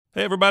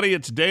Hey everybody,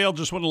 it's Dale.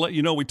 Just want to let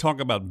you know we talk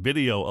about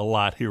video a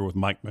lot here with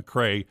Mike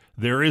McRae.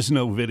 There is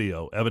no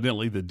video.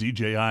 Evidently the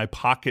DJI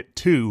Pocket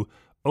 2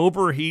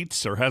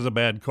 overheats or has a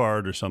bad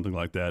card or something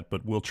like that,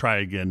 but we'll try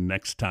again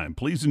next time.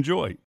 Please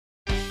enjoy.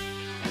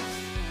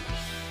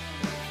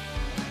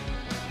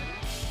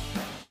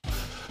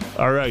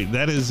 All right,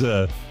 that's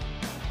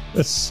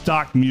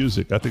stock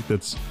music. I think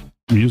that's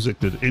music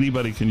that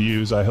anybody can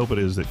use. I hope it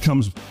is. It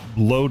comes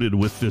loaded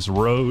with this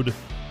Rode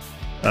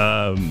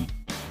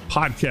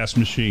podcast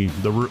machine,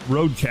 the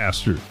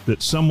Rodecaster,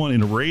 that someone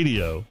in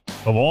radio,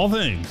 of all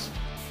things,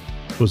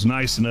 was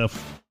nice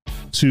enough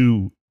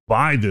to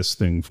buy this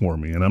thing for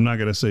me. And I'm not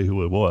going to say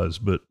who it was,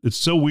 but it's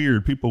so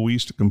weird. People we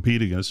used to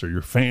compete against are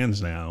your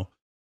fans now.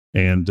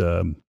 And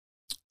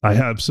I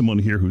have someone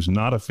here who's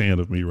not a fan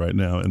of me right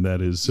now, and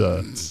that is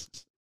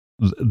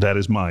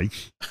Mike.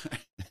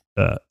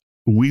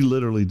 We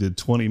literally did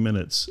 20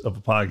 minutes of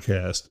a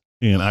podcast,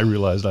 and I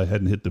realized I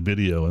hadn't hit the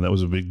video, and that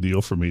was a big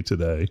deal for me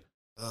today.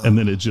 And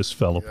then it just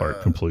fell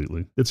apart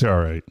completely. It's all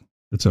right.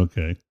 It's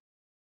okay.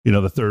 You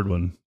know, the third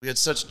one. We had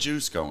such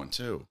juice going,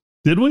 too.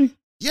 Did we?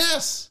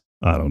 Yes.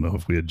 I don't know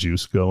if we had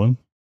juice going.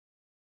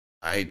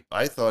 I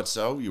thought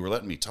so. You were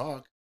letting me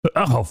talk.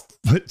 Oh,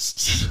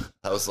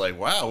 I was like,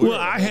 wow. Well,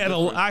 I had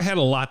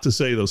a lot to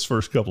say those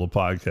first couple of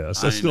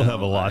podcasts. I still have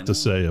a lot to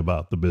say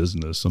about the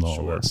business and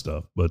all that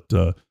stuff. But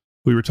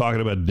we were talking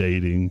about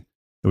dating.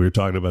 We were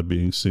talking about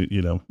being,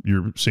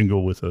 you're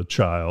single with a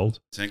child.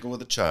 Single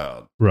with a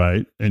child.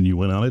 Right. And you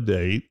went on a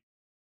date.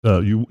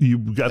 You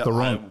got the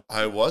wrong.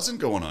 I wasn't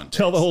going on dates.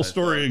 Tell the whole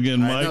story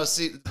again, Mike.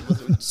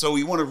 So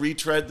you want to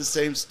retread the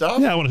same stuff?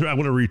 Yeah, I want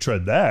to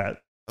retread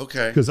that.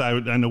 Okay. Because I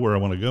know where I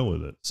want to go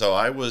with it. So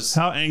I was.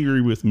 How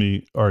angry with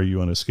me are you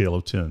on a scale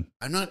of 10?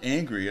 I'm not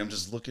angry. I'm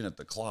just looking at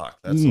the clock.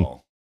 That's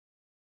all.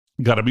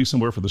 Got to be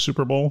somewhere for the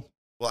Super Bowl?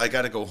 Well, I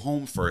got to go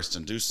home first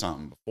and do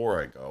something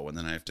before I go. And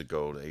then I have to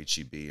go to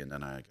HEB, and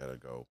then I got to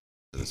go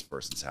to this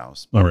person's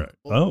house. All right.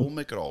 We'll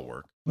make it all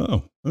work.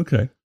 Oh,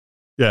 okay.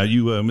 Yeah,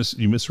 you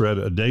misread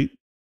a date?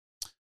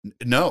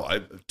 No,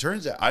 it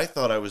turns out I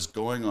thought I was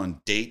going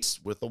on dates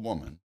with a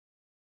woman.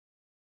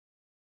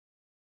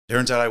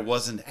 Turns out I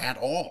wasn't at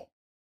all.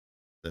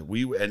 That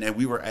we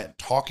were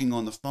talking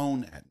on the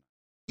phone at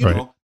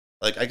know,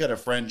 like I got a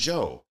friend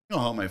Joe. You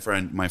know how my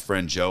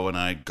friend Joe and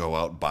I go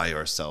out by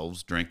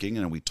ourselves drinking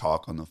and we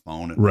talk on the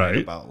phone and write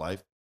about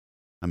life.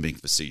 I'm being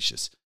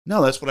facetious.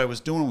 No, that's what I was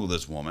doing with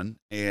this woman,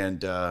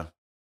 and it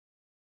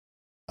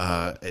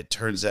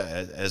turns out,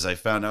 as I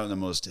found out in the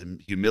most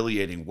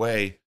humiliating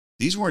way,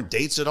 these weren't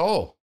dates at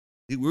all.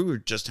 We were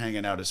just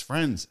hanging out as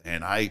friends,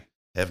 and I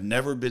have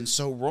never been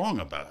so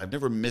wrong about it. I've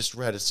never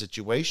misread a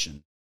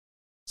situation.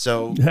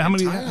 So how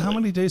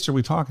many dates are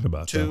we talking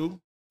about? Two.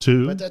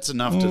 But that's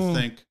enough to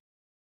think.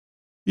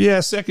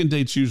 Yeah, second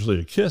date's usually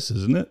a kiss,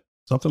 isn't it?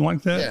 Something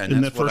like that. Yeah,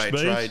 and that's what I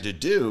tried to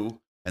do.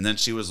 And then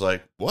she was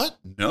like, "What?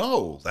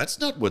 No, that's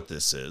not what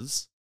this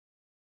is."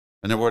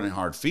 And there weren't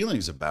hard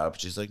feelings about it.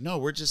 But she's like, "No,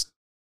 we're just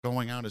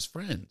going out as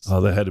friends." Oh,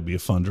 that had to be a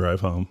fun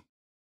drive home.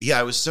 Yeah,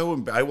 I was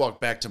I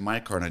walked back to my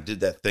car and I did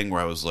that thing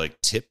where I was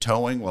like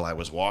tiptoeing while I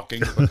was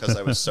walking because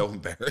I was so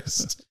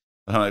embarrassed.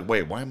 And I'm like,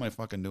 wait, why am I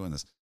fucking doing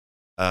this?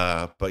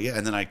 But yeah,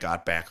 and then I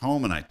got back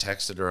home and I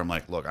texted her. I'm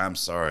like, look, I'm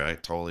sorry. I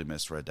totally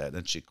misread that. And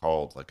then she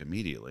called like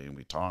immediately and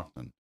we talked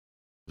and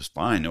it was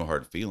fine. No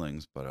hard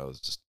feelings, but I was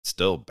just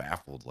still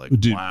baffled. Like,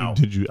 wow.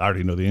 Did you, I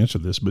already know the answer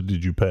to this, but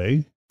did you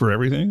pay for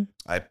everything?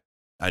 I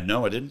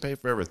know I didn't pay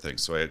for everything.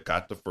 So I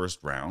got the first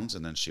rounds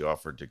and then she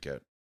offered to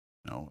get,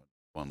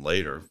 one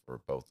later for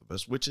both of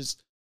us, which is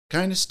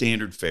kind of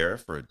standard fare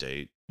for a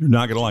date. You're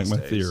not going to like my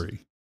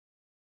theory.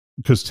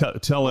 Because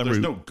there's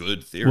no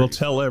good theory. Well,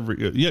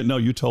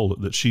 you told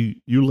it that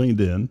you leaned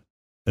in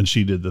and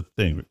she did the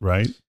thing,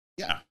 right?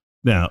 Yeah.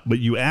 Now, but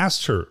you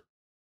asked her.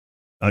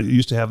 I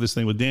used to have this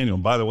thing with Daniel.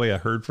 And by the way, I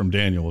heard from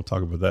Daniel. We'll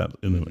talk about that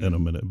in a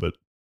minute. But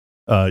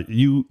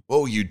you.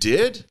 Oh, you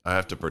did? I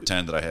have to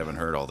pretend that I haven't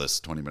heard all this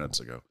 20 minutes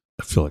ago.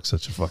 I feel like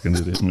such a fucking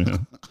idiot,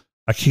 man.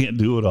 I can't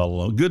do it all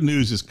alone. Good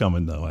news is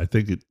coming, though. I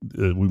think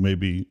we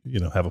maybe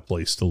have a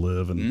place to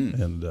live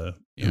and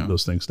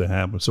those things to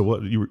happen. So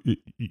what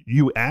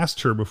you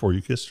asked her before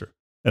you kissed her,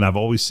 and I've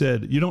always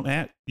said you don't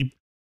ask.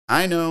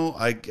 I know,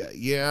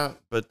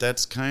 but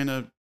that's kind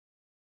of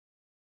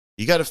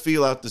you got to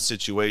feel out the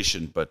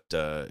situation. But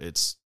I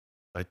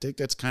think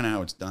that's kind of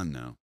how it's done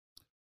now.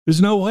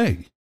 There's no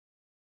way.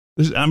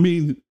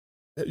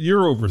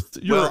 You're over.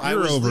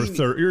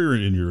 You're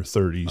in your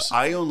 30s.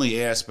 I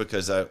only asked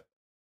because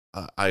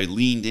I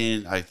leaned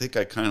in. I think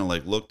I kind of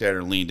like looked at her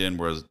and leaned in,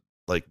 whereas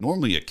like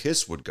normally a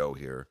kiss would go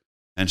here.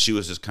 And she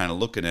was just kind of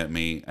looking at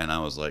me. And I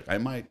was like, I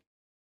might,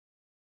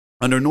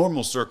 under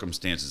normal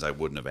circumstances, I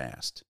wouldn't have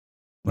asked.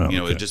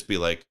 It'd just be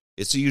like,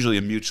 it's usually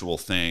a mutual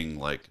thing.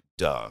 Like,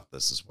 duh,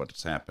 this is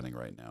what's happening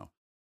right now.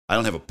 I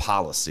don't have a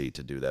policy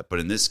to do that. But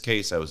in this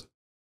case,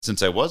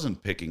 since I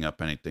wasn't picking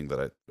up anything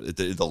that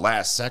the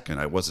last second,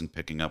 I wasn't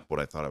picking up what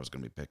I thought I was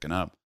going to be picking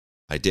up.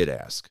 I did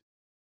ask.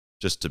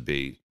 Just to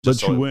be.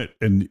 But you went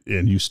and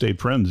you stayed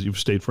friends. You've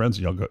stayed friends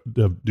and y'all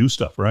go do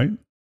stuff, right?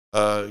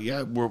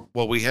 Yeah,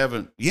 we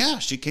haven't. Yeah,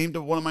 she came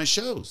to one of my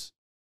shows.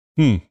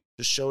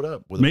 Just showed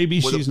up.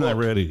 Maybe she's not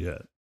ready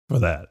yet for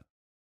that.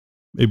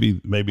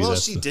 Maybe. Well,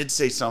 she did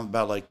say something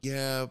about like,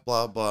 yeah,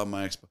 blah blah.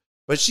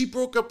 But she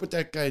broke up with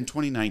that guy in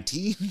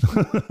 2019.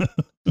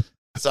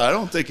 So I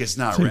don't think it's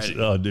not ready.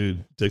 Oh, dude,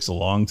 it takes a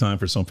long time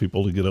for some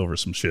people to get over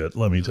some shit.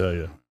 Let me tell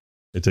you,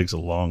 it takes a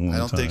long time. I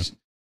don't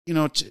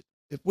think,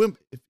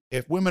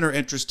 if women are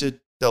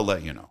interested, they'll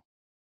let you know.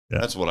 Yeah.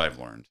 That's what I've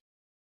learned.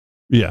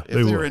 Yeah,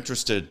 if they're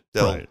interested,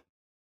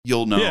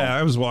 you'll know. Yeah,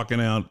 I was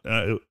walking out.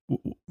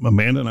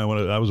 Amanda and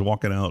I was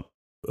walking out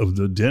of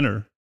the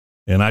dinner,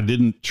 and I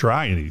didn't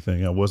try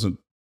anything. I wasn't,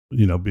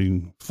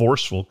 being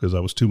forceful because I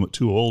was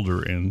too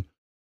older. And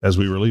as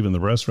we were leaving the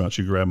restaurant,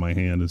 she grabbed my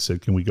hand and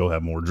said, "Can we go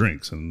have more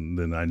drinks?" And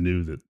then I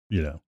knew that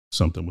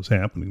something was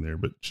happening there.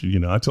 But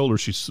she, I told her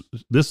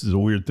this is a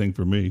weird thing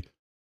for me.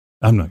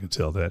 I'm not going to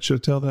tell that. Should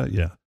I tell that?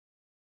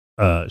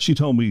 Yeah. She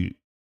told me,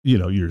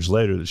 years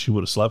later that she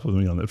would have slept with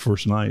me on that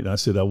first night. I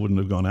said, I wouldn't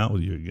have gone out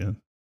with you again.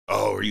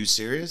 Oh, are you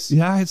serious?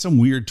 Yeah, I had some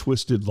weird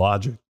twisted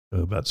logic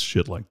about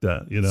shit like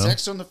that,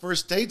 Sex on the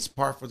first date's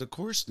par for the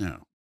course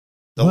now.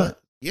 What?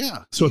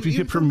 Yeah. So if you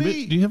get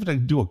permit, do you have to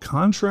do a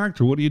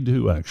contract, or what do you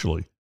do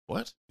actually?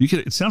 What?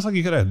 It sounds like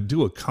you got to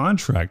do a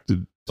contract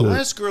to the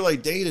last girl I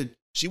dated,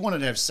 she wanted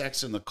to have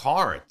sex in the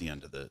car at the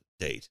end of the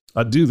date.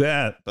 I'd do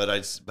that. But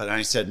I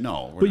said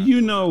no. But I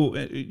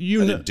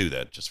didn't do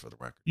that, just for the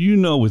record.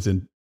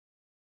 Within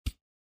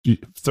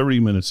 30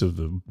 minutes of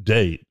the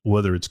date,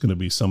 whether it's going to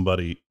be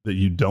somebody that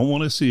you don't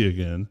want to see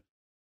again,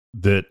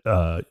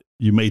 that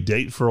you may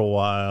date for a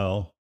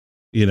while,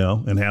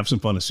 and have some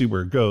fun to see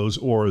where it goes,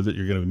 or that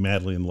you're going to be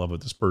madly in love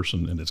with this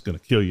person and it's going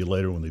to kill you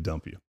later when they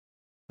dump you.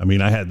 I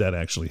mean, I had that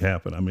actually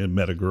happen. I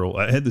met a girl.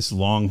 I had this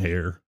long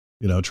hair,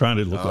 trying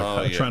to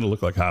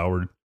look like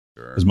Howard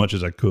as much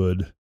as I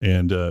could.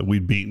 And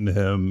we'd beaten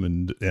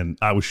him, and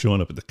I was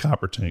showing up at the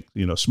Copper Tank,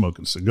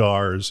 smoking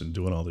cigars and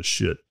doing all this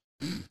shit.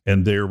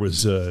 And there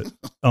was,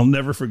 I'll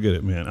never forget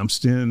it, man. I'm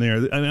standing there,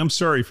 and I'm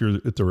sorry if you're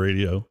at the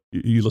radio,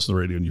 you listen to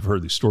the radio and you've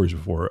heard these stories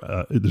before.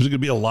 There's going to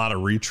be a lot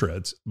of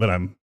retreads, but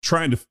I'm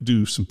trying to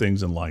do some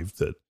things in life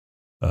that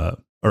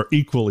are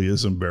equally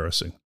as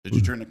embarrassing. Did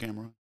you turn the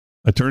camera on?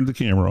 I turned the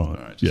camera on.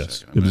 Right,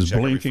 yes. It is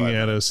blinking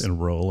at us and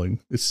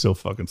rolling. It's so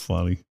fucking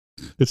funny.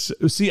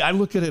 I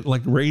look at it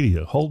like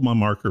radio. Hold my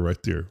marker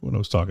right there when I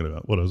was talking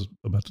about what I was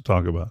about to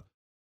talk about.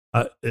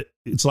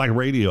 It's like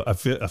radio. I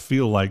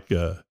feel like,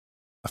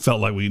 I felt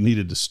like we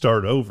needed to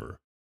start over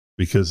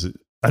because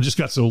I just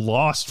got so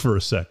lost for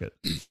a second,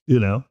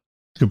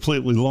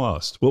 completely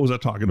lost. What was I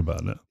talking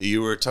about now?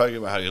 You were talking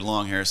about how you had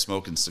long hair,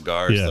 smoking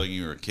cigars, thinking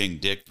you were a King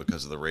Dick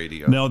because of the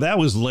radio. No, that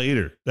was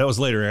later.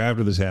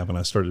 After this happened,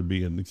 I started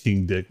being the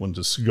King Dick when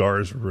the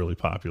cigars were really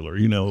popular.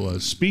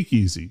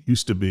 Speakeasy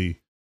used to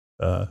be,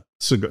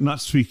 not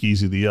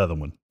Speakeasy, the other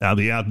one. Now,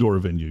 the outdoor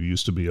venue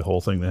used to be a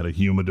whole thing that had a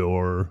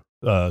humidor,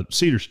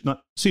 Cedar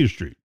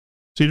Street.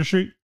 Cedar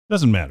Street?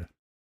 Doesn't matter.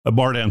 A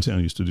bar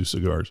downtown used to do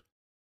cigars.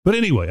 But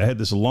anyway, I had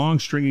this long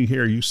stringy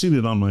hair. You've seen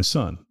it on my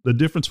son. The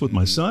difference with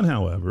my son,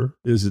 however,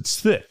 is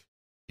it's thick.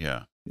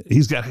 Yeah.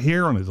 He's got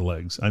hair on his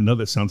legs. I know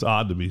that sounds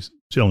odd to be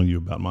telling you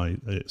about my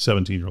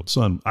 17-year-old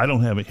son. I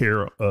don't have a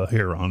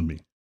hair on me.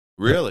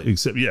 Really?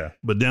 Except, yeah.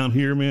 But down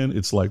here, man,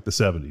 it's like the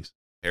 70s.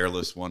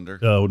 Hairless wonder?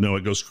 Oh, no,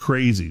 it goes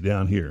crazy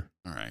down here.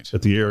 All right.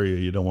 At the area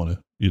you don't want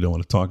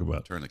to talk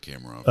about. Turn the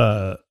camera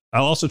off.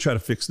 I'll also try to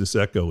fix this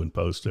echo in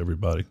post,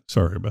 everybody.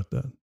 Sorry about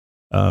that.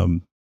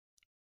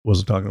 What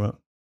was I talking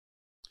about?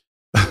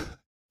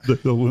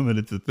 the women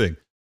at the thing.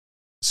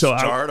 So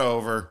start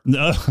over.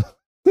 No.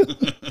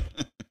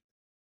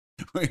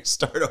 We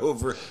start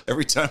over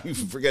every time you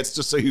forget,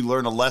 just so you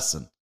learn a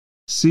lesson.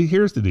 See,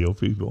 here's the deal,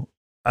 people.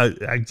 I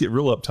get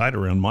real uptight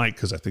around Mike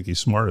because I think he's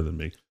smarter than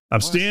me.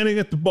 I'm standing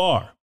at the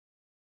bar,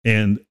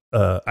 and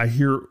I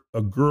hear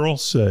a girl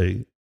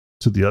say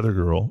to the other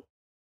girl,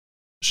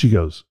 she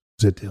goes,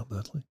 "Is that Dale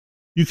Dudley?"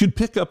 You can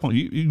pick up on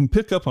you can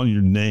pick up on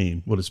your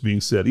name what is being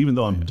said. Even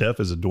though I'm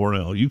deaf as a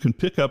doornail, you can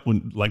pick up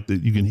when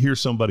you can hear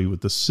somebody with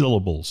the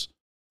syllables.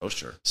 Oh,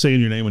 sure. Saying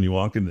your name when you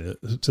walk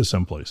to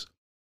someplace.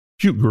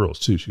 Cute girls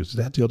too. She goes, "Is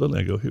that Dale Dudley?"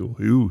 I go, here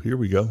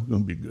we go. It's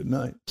gonna be a good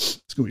night.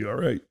 It's gonna be all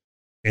right.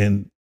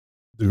 And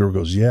the girl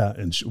goes, "Yeah."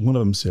 And one of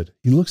them said,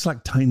 "He looks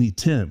like Tiny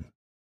Tim."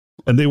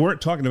 And they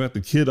weren't talking about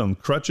the kid on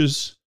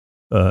crutches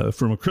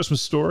from A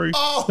Christmas Story.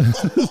 Oh.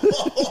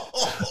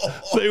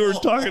 They were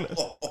talking.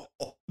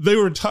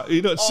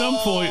 At some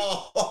point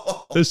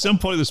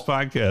of this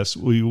podcast,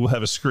 we will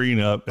have a screen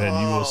up and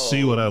you will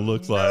see what I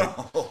look like.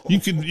 You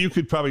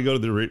could probably go to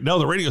the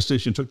radio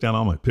station took down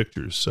all my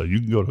pictures. So you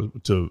can go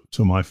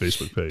to my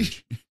Facebook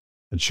page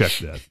and check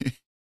that.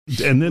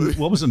 And then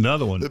what was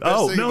another one?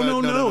 No.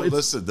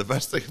 Listen, the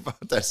best thing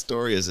about that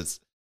story is it's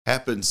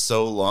happened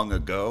so long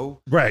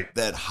ago. Right.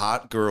 That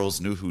hot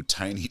girls knew who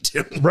Tiny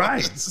Tim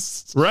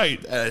was.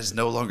 Right. That is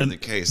no longer the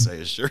case, I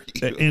assure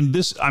you. And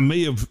this, I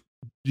may have,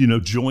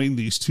 joined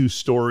these two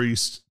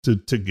stories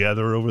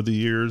together over the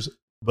years,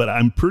 but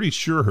I'm pretty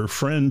sure her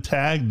friend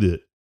tagged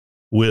it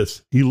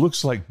with, "He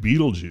looks like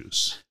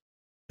Beetlejuice."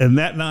 And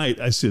that night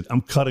I said,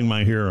 I'm cutting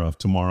my hair off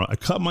tomorrow. I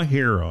cut my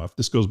hair off.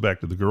 This goes back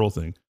to the girl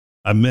thing.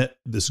 I met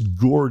this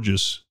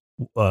gorgeous,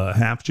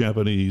 half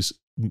Japanese,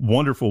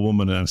 wonderful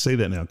woman. And I say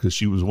that now because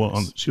she was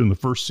she was in the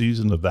first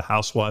season of The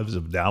Housewives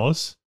of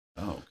Dallas.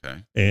 Oh,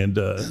 okay. And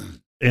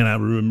I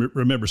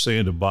remember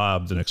saying to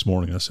Bob the next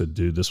morning, I said,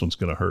 dude, this one's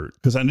going to hurt.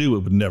 Because I knew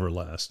it would never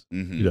last.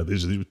 Mm-hmm. You know,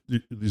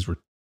 these were,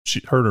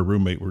 her and her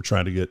roommate were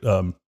trying to get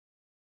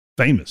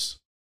famous.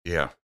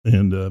 Yeah.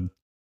 And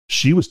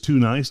she was too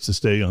nice to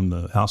stay on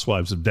The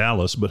Housewives of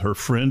Dallas, but her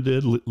friend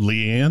did,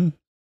 Leanne.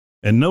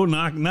 And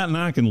not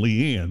knocking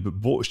Leanne, but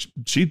boy,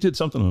 she did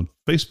something on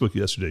Facebook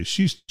yesterday.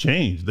 She's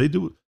changed.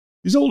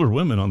 These older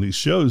women on these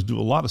shows do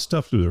a lot of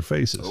stuff to their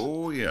faces.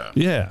 Oh, yeah.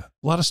 Yeah.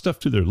 A lot of stuff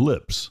to their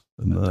lips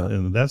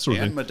and that sort of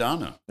thing. And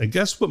Madonna. And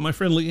guess what my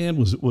friend Leanne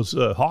was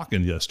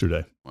hawking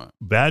yesterday? What?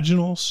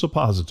 Vaginal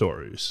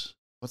suppositories.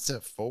 What's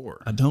that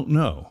for? I don't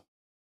know.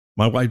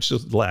 My wife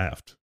just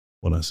laughed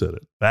when I said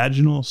it.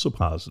 Vaginal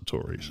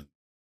suppositories.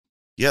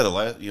 Yeah,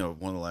 one of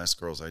the last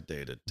girls I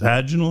dated.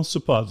 Vaginal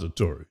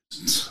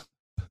suppositories.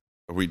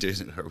 Are we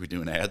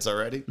doing ads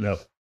already? No.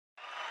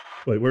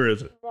 Wait, where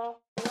is it?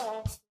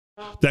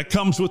 That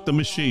comes with the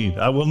machine.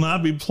 I will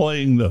not be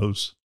playing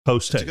those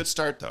post-haste. It's a good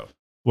start, though.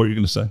 What are you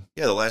going to say?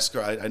 Yeah, the last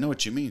girl, I know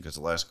what you mean, because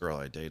the last girl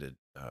I dated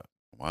a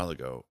while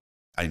ago,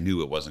 I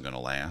knew it wasn't going to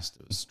last.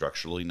 It was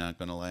structurally not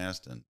going to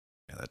last, and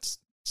yeah, that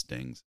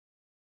stings.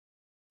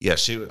 Yeah,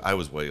 I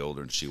was way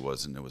older and she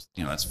wasn't. It was,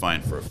 that's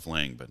fine for a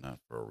fling, but not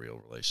for a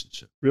real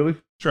relationship. Really?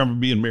 Sure,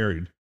 I'm being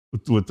married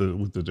with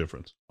the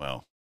difference.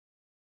 Well,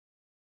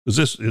 is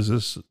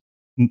this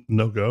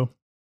no go?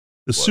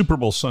 It's Super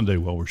Bowl Sunday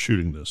while we're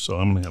shooting this, so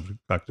I'm going to have a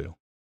cocktail.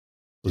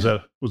 Was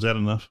that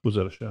enough? Was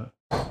that a shot?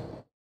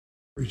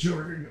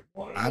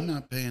 I'm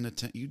not paying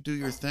attention. You do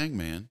your thing,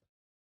 man.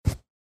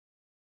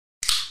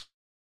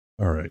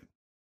 All right.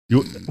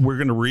 We're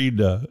going to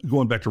read,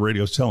 going back to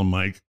radio, I was telling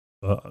Mike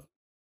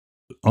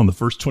on the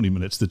first 20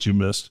 minutes that you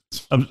missed.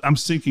 I'm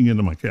sinking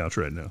into my couch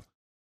right now.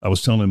 I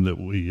was telling him that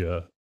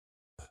we're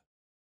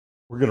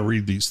going to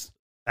read these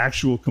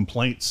actual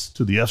complaints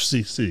to the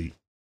FCC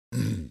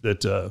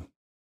that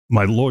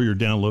my lawyer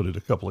downloaded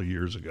a couple of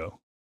years ago.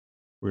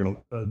 We're going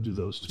to do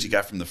those. What you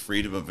got from the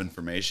Freedom of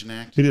Information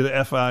Act? He did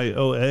an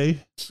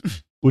FIOA,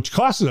 which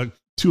costs like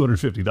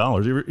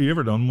 $250. You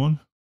ever done one?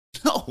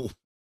 No.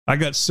 I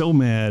got so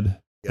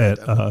mad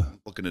I'm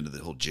looking into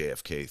the whole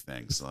JFK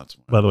thing. So that's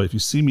why. By the way, if you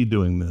see me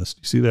doing this,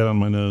 you see that on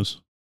my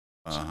nose?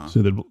 Uh-huh.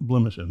 See the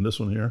blemish in this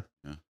one here?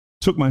 Yeah.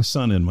 Took my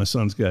son in. My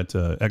son's got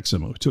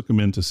eczema. We took him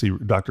in to see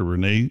Dr.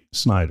 Renee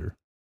Snyder.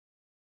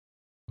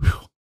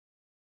 Whew.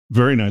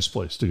 Very nice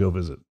place to go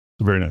visit.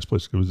 A very nice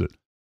place to go visit.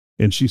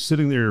 And she's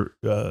sitting there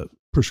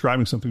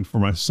prescribing something for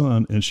my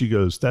son, and she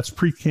goes, "That's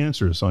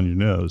precancerous on your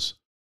nose."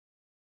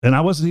 And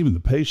I wasn't even the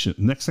patient.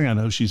 Next thing I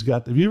know, she's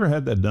got. Have you ever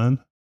had that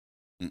done?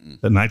 Mm-mm.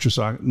 That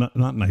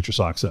not nitrous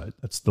oxide.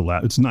 That's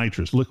it's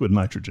nitrous, liquid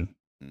nitrogen.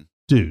 Mm.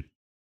 Dude,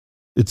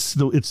 it's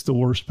the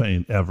worst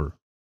pain ever.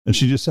 And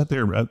she just sat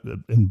there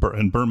and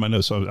burned my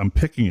nose. So I'm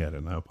picking at it,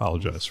 and I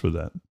apologize for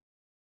that.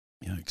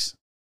 Yikes.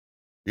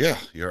 Yeah,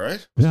 you all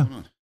right? Yeah,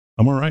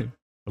 I'm all right.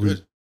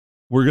 Good.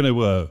 We're going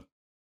to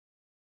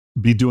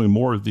be doing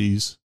more of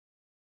these.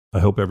 I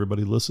hope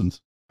everybody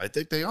listens. I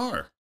think they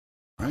are,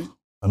 right?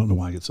 I don't know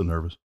why I get so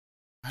nervous.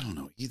 I don't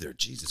know either.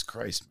 Jesus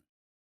Christ.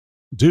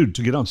 Dude,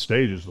 to get on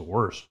stage is the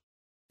worst.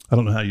 I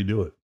don't know how you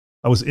do it.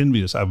 I was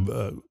envious.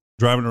 I'm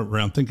driving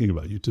around thinking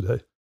about you today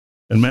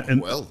and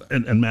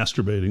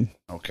masturbating.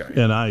 Okay.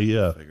 And I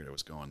figured it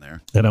was going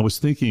there. And I was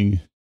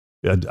thinking,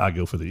 I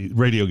go for the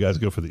radio guys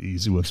go for the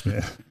easy ones,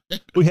 man.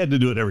 We had to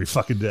do it every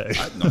fucking day.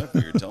 I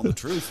figured you're telling the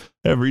truth.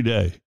 Every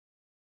day.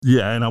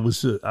 Yeah. And I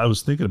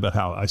was thinking about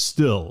how I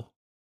still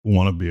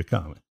want to be a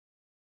comic.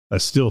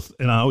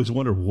 And I always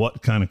wonder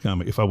what kind of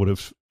comic, if I would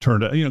have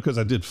turned out, because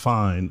I did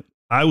fine.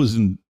 I was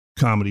in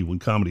comedy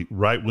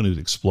right when it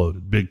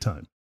exploded big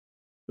time.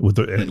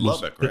 In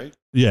Lubbock, right?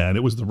 Yeah. And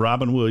it was the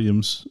Robin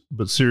Williams,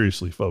 But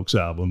Seriously, Folks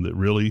album that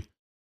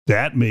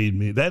made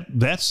me,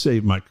 that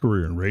saved my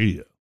career in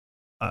radio.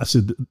 I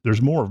said,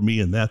 there's more of me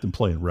in that than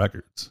playing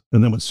records.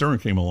 And then when Stern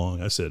came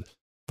along, I said,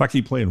 if I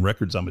keep playing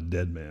records, I'm a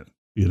dead man,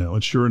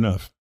 and sure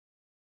enough,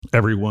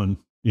 everyone,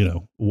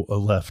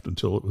 left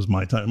until it was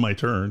my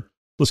turn.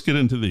 Let's get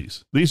into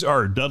these. These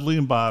are Dudley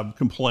and Bob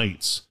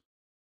complaints.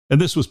 And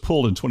this was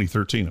pulled in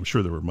 2013. I'm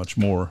sure there were much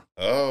more.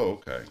 Oh,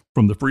 okay.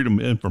 From the Freedom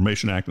of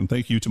Information Act. And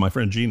thank you to my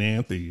friend Gene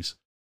Anthes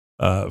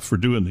for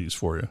doing these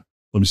for you.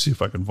 Let me see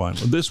if I can find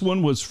one. This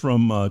one was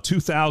from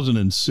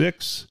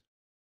 2006,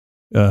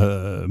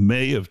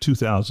 May of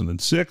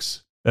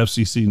 2006.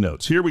 FCC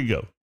notes. Here we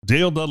go.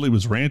 Dale Dudley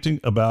was ranting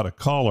about a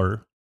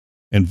caller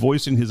and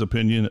voicing his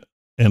opinion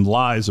and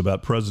lies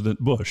about President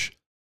Bush.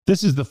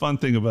 This is the fun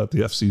thing about the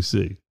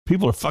FCC.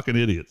 People are fucking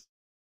idiots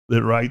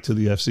that write to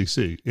the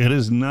FCC. It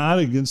is not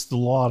against the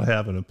law to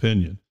have an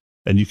opinion.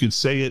 And you can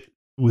say it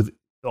with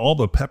all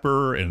the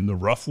pepper and the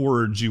rough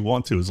words you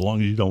want to, as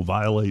long as you don't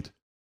violate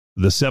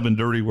the 7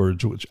 dirty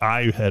words, which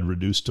I had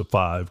reduced to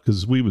 5,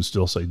 because we would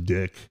still say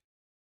dick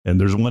And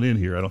there's one in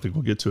here. I don't think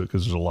we'll get to it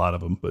because there's a lot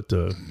of them. But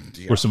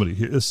where somebody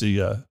here, let's see.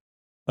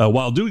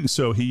 While doing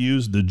so, he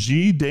used the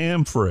G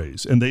damn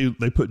phrase, and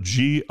they put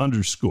G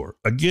underscore.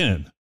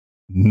 Again,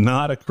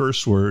 not a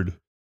curse word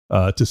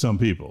to some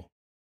people,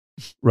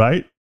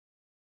 right?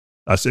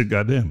 I said,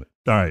 God damn it.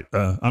 All right.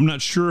 I'm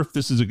not sure if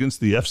this is against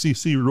the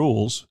FCC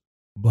rules,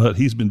 but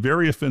he's been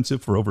very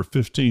offensive for over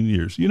 15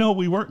 years. You know,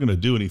 we weren't going to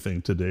do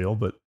anything to Dale,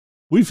 but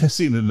we've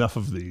seen enough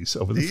of these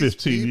over the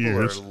 15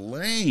 years. These people are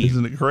lame.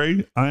 Isn't it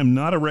great? I am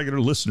not a regular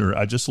listener.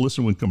 I just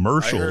listen when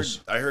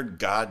commercials. I heard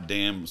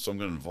goddamn, so I'm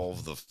going to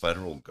involve the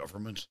federal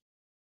government.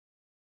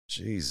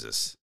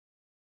 Jesus.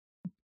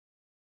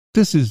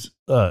 This is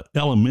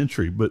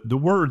elementary, but the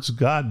words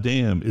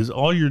goddamn is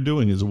all you're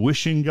doing is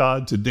wishing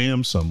God to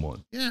damn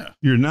someone. Yeah.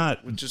 You're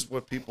not. Which is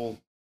what people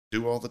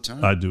do all the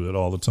time. I do it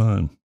all the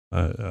time.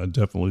 I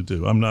definitely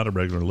do. I'm not a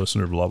regular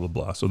listener, blah, blah,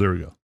 blah. So there we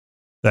go.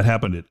 That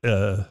happened at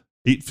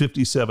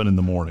 8:57 in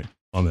the morning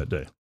on that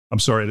day. I'm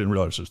sorry, I didn't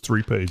realize there's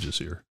 3 pages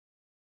here.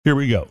 Here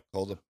we go.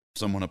 Called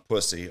someone a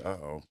pussy.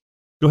 Uh-oh.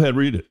 Go ahead,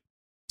 read it.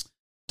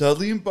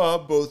 Dudley and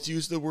Bob both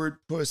used the word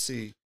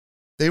pussy.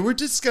 They were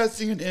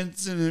discussing an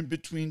incident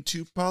between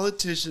 2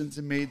 politicians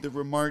and made the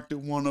remark that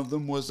one of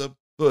them was a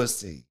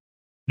pussy.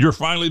 You're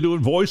finally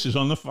doing voices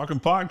on the fucking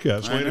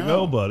podcast. Way to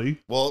go, buddy.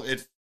 Well,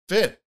 it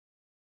fit.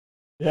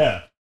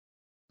 Yeah.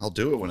 I'll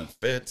do it when it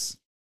fits.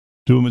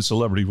 Do them in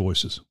celebrity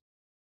voices.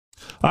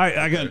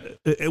 I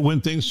got,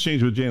 when things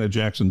changed with Janet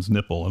Jackson's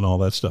nipple and all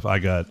that stuff, I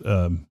got,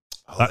 I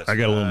got a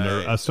little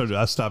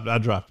nervous. I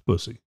dropped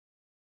pussy.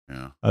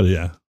 Yeah.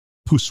 Yeah.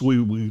 We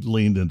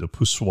leaned into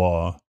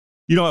poussoir.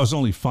 You know, I was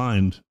only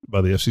fined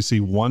by the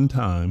FCC one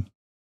time,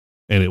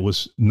 and it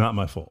was not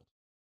my fault.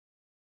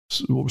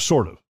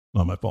 Sort of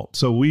not my fault.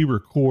 So we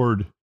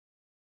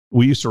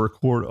used to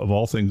record, of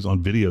all things,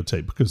 on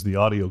videotape because the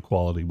audio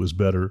quality was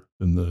better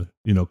than the,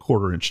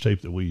 1/4-inch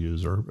tape that we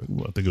use, or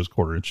I think it was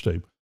 1/4-inch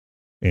tape.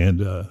 And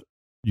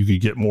you could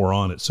get more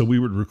on it. So we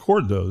would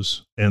record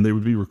those, and they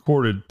would be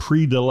recorded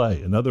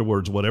pre-delay. In other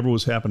words, whatever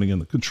was happening in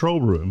the control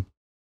room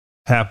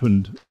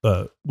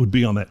would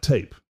be on that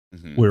tape.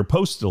 Mm-hmm. Where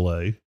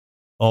post-delay,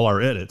 all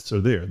our edits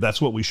are there. That's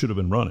what we should have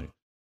been running.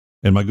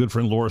 And my good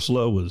friend Loris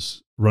Lowe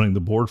was running the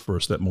board for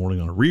us that morning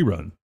on a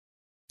rerun.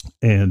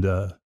 And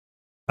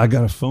I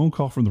got a phone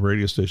call from the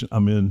radio station.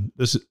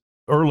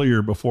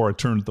 Earlier, before I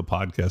turned the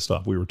podcast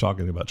off, we were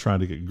talking about trying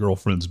to get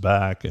girlfriends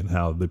back and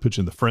how they put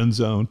you in the friend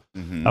zone.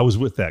 Mm-hmm. I was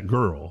with that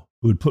girl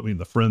who had put me in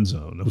the friend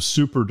zone. I was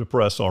super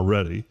depressed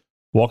already,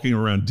 walking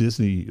around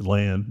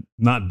Disneyland,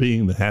 not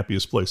being the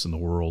happiest place in the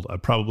world. I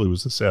probably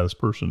was the saddest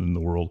person in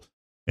the world.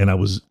 And I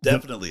was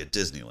definitely at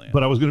Disneyland.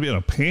 But I was going to be on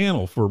a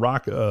panel for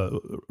Rock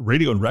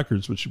Radio and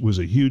Records, which was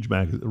a huge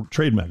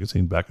trade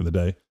magazine back in the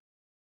day.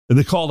 And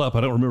they called up.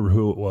 I don't remember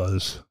who it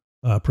was.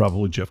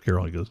 Probably Jeff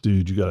Carroll. He goes,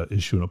 dude, you got to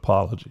issue an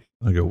apology.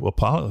 I go,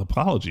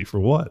 apology for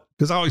what?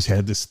 Because I always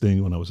had this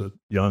thing when I was a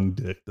young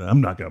dick that I'm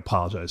not going to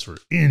apologize for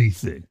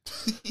anything.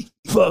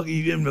 Fuck,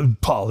 you didn't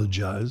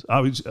apologize. I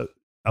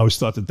always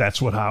thought that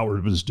that's what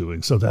Howard was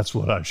doing. So that's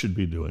what I should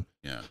be doing.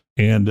 Yeah.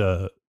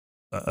 And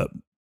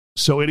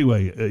so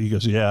anyway, he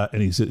goes, yeah.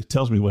 And he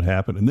tells me what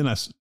happened. And then I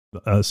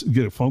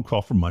get a phone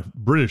call from my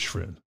British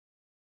friend.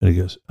 And he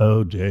goes,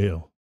 oh,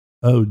 Dale.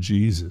 Oh,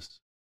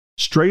 Jesus.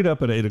 Straight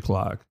up at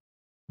 8:00.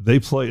 They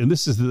play, and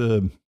this is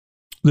the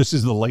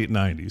late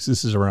 90s.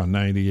 This is around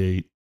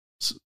 98,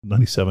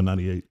 97,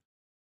 98.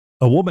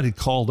 A woman had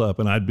called up,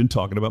 and I'd been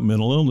talking about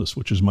mental illness,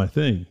 which is my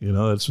thing.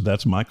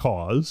 That's my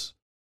cause.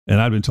 And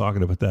I'd been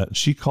talking about that. And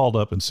she called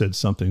up and said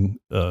something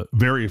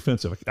very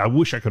offensive. I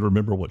wish I could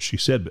remember what she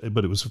said,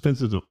 but it was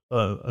offensive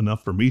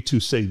enough for me to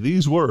say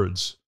these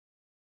words.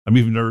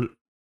 I'm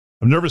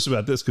nervous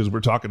about this because we're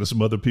talking to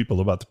some other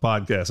people about the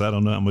podcast. I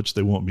don't know how much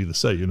they want me to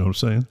say. You know what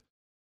I'm saying?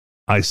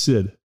 I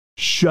said,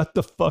 shut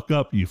the fuck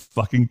up, you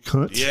fucking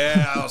cunt.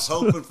 Yeah, I was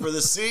hoping for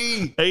the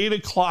C.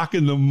 8:00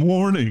 in the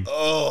morning.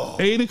 Oh.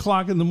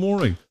 8:00 in the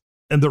morning.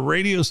 And the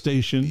radio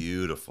station.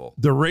 Beautiful.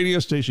 The radio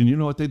station, you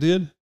know what they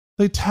did?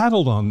 They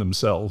tattled on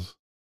themselves.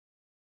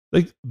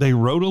 They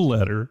wrote a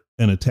letter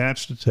and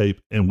attached a tape,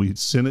 and we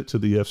sent it to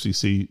the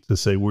FCC to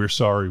say, we're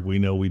sorry, we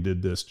know we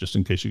did this, just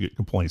in case you get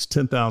complaints.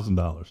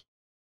 $10,000.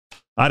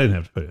 I didn't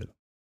have to pay it.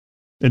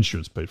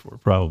 Insurance paid for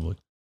it, probably.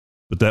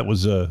 But that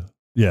was, that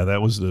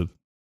was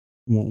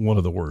one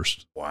of the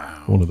worst.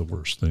 Wow. One of the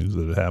worst things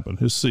that had happened.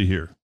 Let's see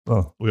here.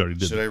 Oh, we already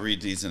did. Should I read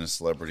these in a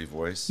celebrity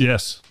voice?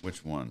 Yes.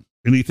 Which one?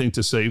 Anything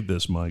to save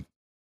this, Mike.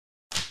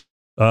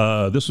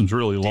 This one's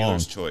really long.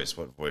 Dealer's choice.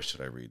 What voice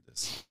should I read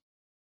this?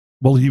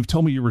 Well, you've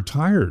told me you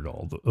retired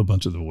a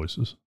bunch of the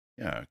voices.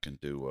 Yeah, I can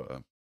do,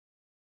 what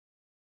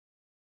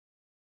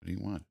do you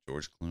want?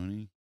 George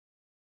Clooney?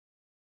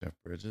 Jeff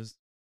Bridges?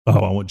 Oh,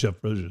 I want Jeff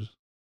Bridges.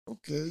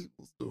 Okay,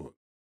 let's do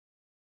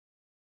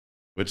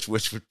it.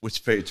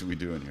 Which page are we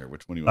doing here?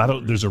 Which one do you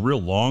want? There's a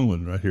real long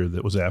one right here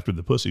that was after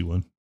the pussy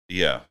one.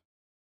 Yeah.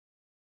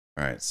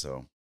 All right,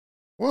 so.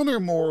 One or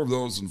more of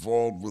those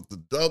involved with the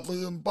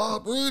Dudley and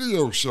Bob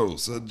radio show,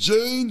 said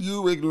Jane,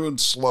 you ignorant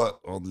slut,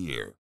 on the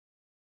air.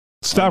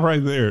 Stop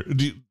right there.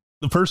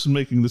 The person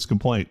making this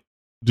complaint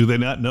Do they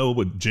not know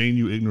what Jane,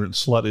 You Ignorant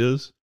Slut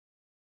is?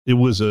 It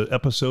was an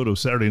episode of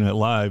Saturday Night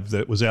Live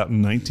that was out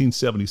in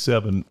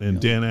 1977, and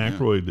Dan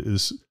Aykroyd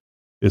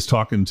is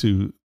talking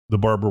to the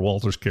Barbara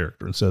Walters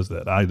character and says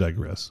that. I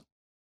digress.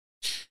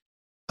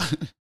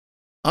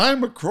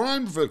 I'm a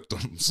crime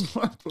victim,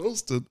 so I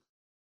posted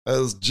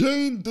as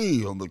Jane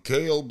D on the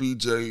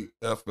KLBJ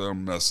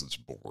FM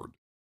message board.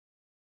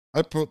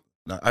 I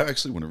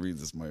actually want to read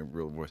this in my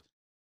real voice.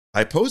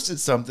 I posted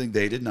something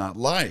they did not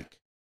like.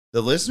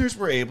 The listeners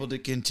were able to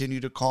continue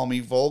to call me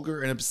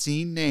vulgar and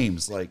obscene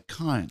names like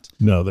cunt.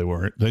 No, they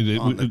weren't. They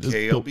on the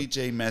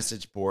KLBJ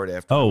message board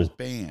after I was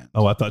banned.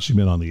 Oh, I thought she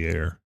meant on the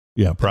air.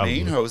 Yeah, probably.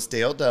 The main host,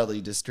 Dale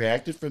Dudley,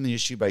 distracted from the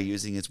issue by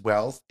using his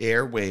wealth,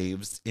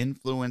 airwaves,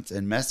 influence,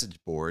 and message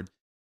board to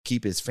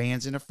keep his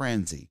fans in a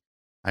frenzy.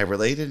 I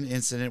related an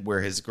incident where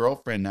his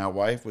girlfriend, now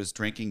wife, was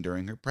drinking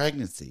during her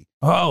pregnancy.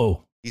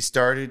 Oh. He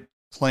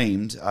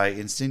claimed I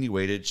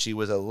insinuated she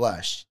was a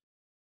lush.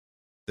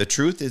 The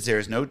truth is there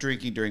is no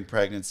drinking during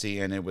pregnancy,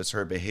 and it was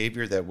her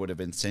behavior that would have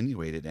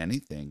insinuated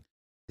anything.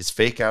 His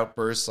fake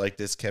outbursts like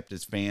this kept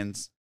his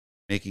fans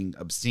making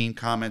obscene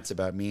comments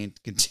about me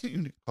and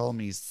continuing to call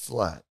me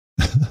slut.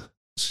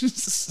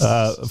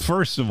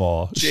 First of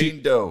all,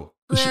 Jane Doe,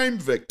 crime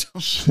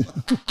victim.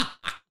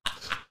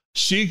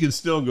 She can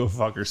still go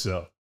fuck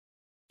herself.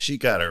 She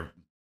got her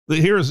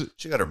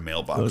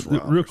mailbox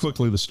wrong. Real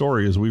quickly, the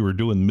story is we were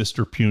doing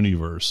Mr.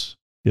 Punyverse,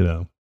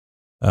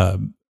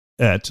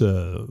 at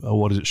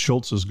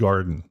Schultz's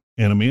Garden,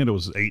 and Amanda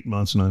was 9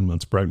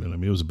 months pregnant. I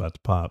mean, it was about to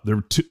pop.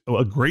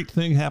 A great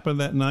thing happened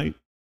that night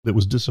that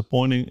was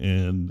disappointing,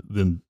 and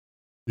then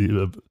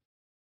the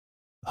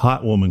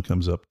hot woman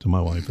comes up to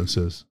my wife and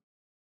says,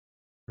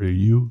 "Are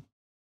you?"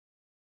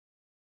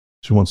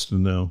 She wants to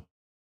know.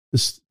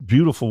 This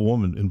beautiful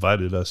woman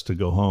invited us to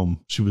go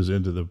home. She was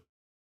into the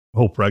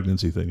whole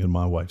pregnancy thing, and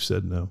my wife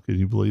said no. Can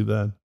you believe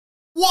that?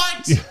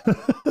 What?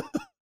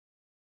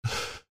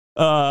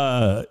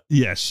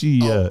 Yeah,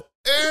 she.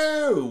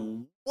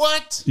 Ew!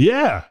 What?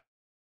 Yeah.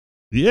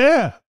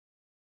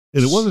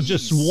 And it wasn't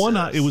just one.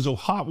 It was a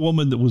hot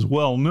woman that was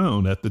well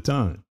known at the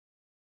time.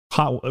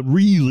 A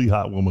really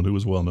hot woman who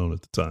was well known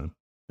at the time,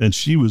 and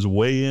she was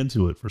way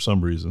into it for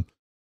some reason.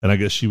 And I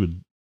guess she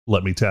would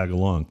let me tag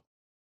along.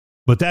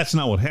 But that's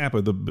not what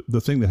happened.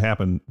 The thing that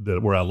happened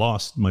where I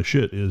lost my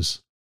shit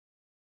is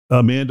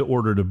Amanda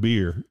ordered a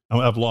beer.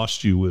 I've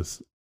lost you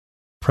with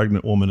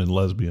pregnant woman and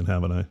lesbian,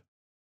 haven't I?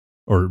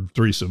 Or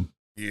threesome.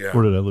 Yeah.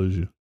 Where did I lose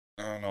you?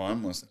 I don't know.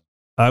 I'm listening.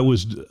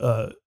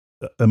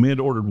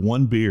 Amanda ordered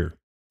one beer,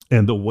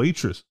 and the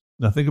waitress,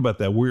 now think about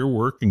that. We're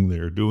working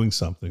there doing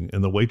something,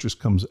 and the waitress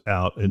comes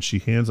out and she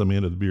hands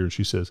Amanda the beer and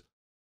she says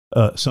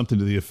something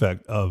to the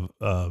effect of,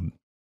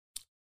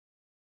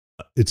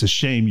 it's a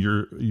shame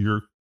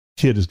your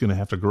kid is going to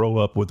have to grow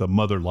up with a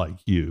mother like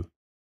you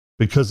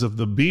because of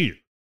the beer.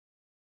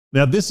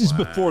 Now, this is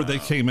before they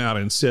came out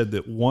and said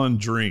that one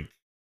drink,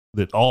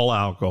 that all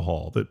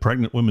alcohol, that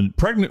pregnant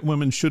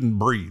women shouldn't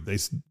breathe.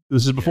 This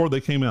is before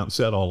they came out and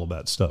said all of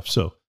that stuff.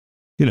 So,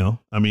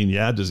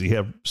 does he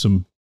have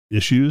some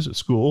issues at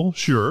school?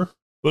 Sure.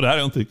 But I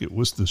don't think it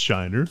was the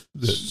shiner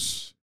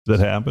that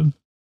happened.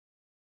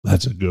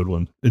 That's a good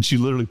one. And she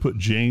literally put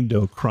Jane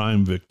Doe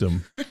crime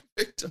victim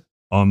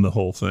on the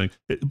whole thing.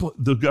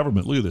 The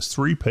government, look at this,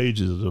 3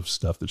 pages of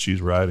stuff that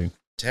she's writing.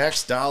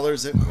 Tax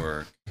dollars at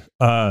work.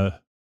 All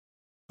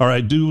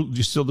right.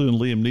 You still doing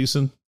Liam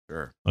Neeson?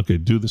 Sure. Okay,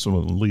 do this one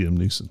with Liam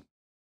Neeson.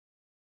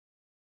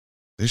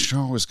 This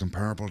show is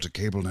comparable to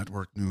cable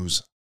network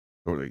news.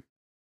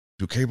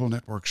 To cable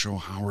network show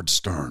Howard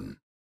Stern.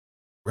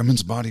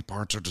 Women's body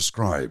parts are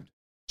described.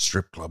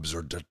 Strip clubs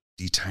are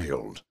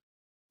detailed.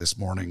 This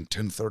morning,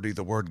 10:30,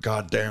 the word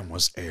goddamn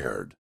was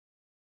aired.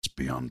 It's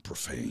beyond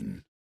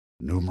profane.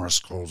 Numerous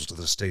calls to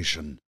the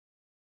station.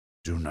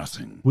 Do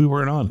nothing. We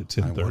weren't on at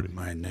 10:30. I want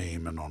my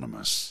name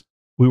anonymous.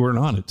 We weren't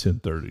on at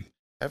 10:30.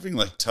 Having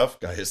tough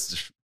guys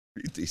to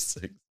read these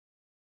things.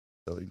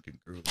 So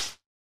incongruous.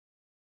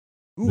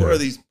 Who are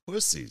these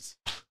pussies?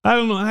 I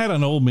don't know. I had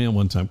an old man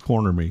one time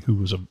corner me who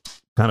was a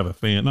kind of a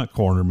fan, not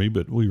corner me,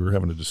 but we were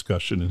having a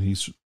discussion and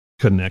he's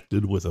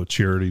connected with a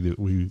charity that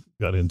we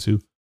got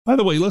into. By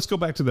the way, let's go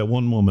back to that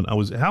one woman.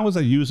 How was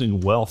I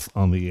using wealth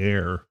on the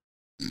air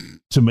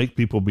to make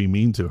people be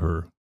mean to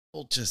her?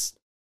 Well,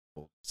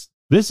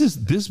 this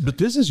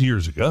is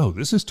years ago.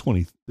 This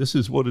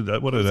is what did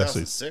I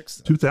say?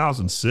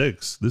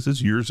 2006. This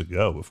is years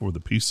ago before the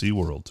PC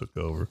world took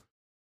over.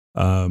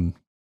 All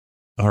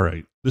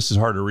right. This is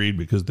hard to read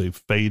because they've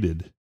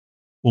faded.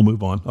 We'll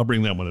move on. I'll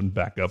bring that one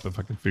back up if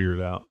I can figure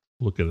it out.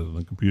 Look at it on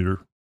the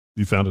computer.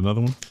 You found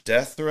another one?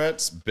 Death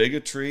threats,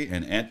 bigotry,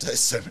 and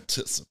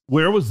anti-Semitism.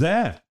 Where was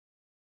that?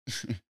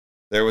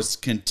 There was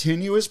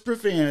continuous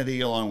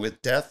profanity along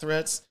with death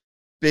threats,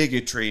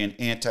 bigotry, and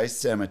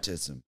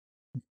anti-Semitism.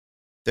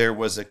 There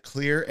was a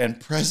clear and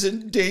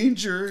present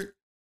danger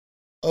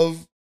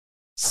of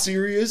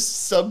serious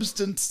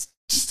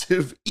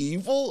substantive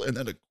evil, and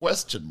then a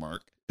question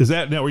mark. Is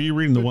that now? Were you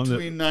reading the one that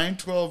between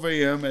 9:12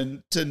 a.m.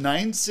 and to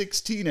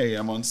 9:16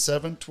 a.m. on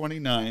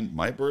 7/29,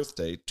 my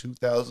birthday,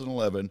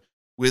 2011,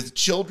 with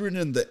children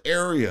in the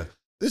area.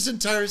 This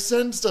entire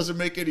sentence doesn't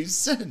make any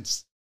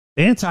sense.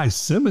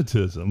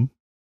 Anti-Semitism.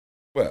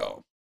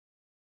 Well,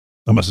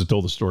 I must have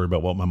told the story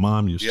about what my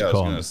mom used to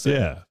call me. Say.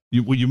 Yeah.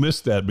 You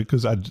missed that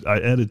because I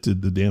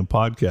edited the damn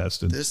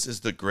podcast. And this is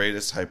the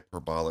greatest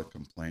hyperbolic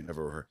complaint I've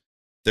ever heard.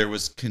 There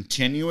was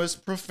continuous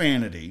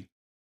profanity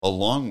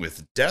along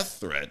with death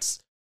threats,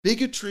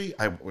 bigotry.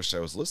 I wish I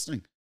was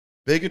listening.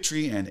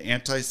 Bigotry and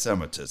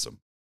anti-Semitism.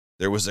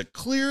 There was a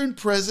clear and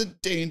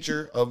present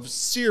danger of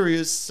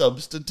serious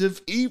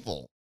substantive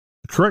evil.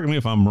 Correct me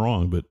if I'm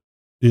wrong, but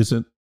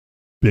isn't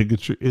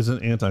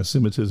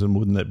anti-Semitism,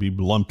 wouldn't that be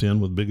lumped in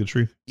with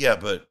bigotry? Yeah,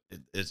 but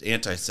it's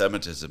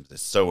anti-Semitism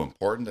is so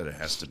important that it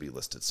has to be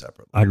listed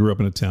separately. I grew up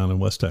in a town in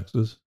West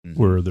Texas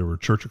where there were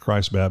Church of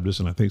Christ Baptists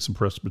and I think some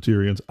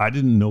Presbyterians. I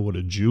didn't know what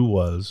a Jew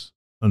was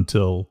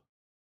until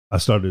I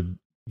started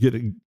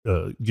getting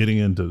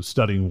into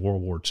studying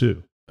World War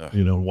II.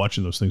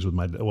 Watching those things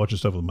watching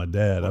stuff with my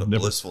dad.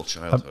 Blissful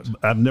childhood.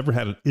 I've never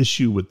had an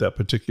issue with that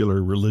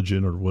particular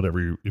religion or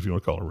whatever, if you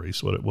want to call it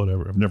race,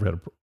 whatever. I've never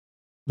had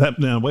that.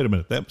 Now, wait a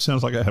minute. That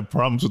sounds like I have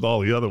problems with all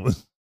the other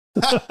ones.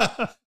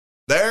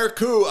 They're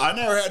cool. I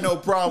never had no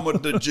problem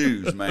with the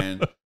Jews,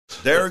 man.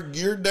 They're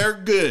good.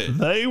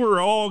 They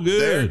were all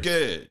good. They're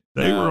good.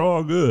 They were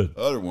all good.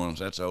 Other ones,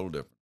 that's a whole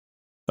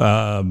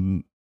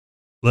different.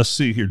 Let's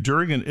see here.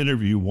 During an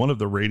interview, one of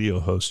the radio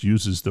hosts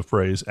uses the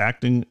phrase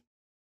acting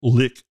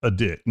lick a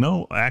dick.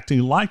 No, acting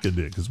like a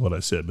dick is what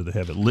I said, but they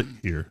have it lick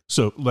here.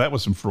 So that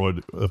was some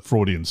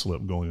Freudian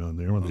slip going on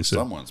there when they said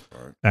someone's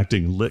part.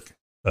 Acting lick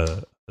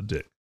a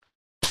dick.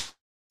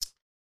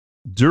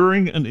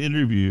 During an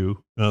interview.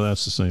 Oh,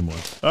 that's the same one.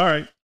 All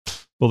right.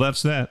 Well,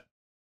 that's that.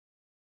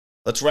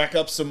 Let's rack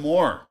up some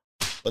more.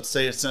 Let's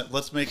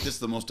make this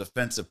the most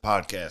offensive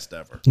podcast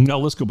ever. No,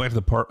 let's go back to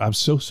the part. I'm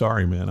so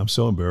sorry, man. I'm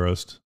so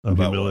embarrassed. I'm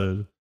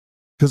humiliated.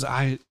 Because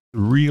I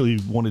really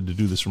wanted to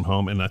do this from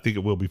home, and I think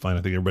it will be fine.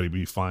 I think everybody will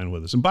be fine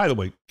with us. And by the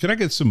way, can I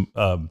get some,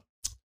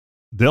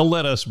 they'll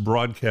let us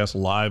broadcast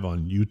live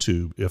on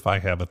YouTube if I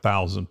have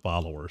 1,000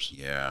 followers.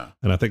 Yeah.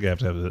 And I think I have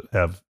to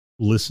have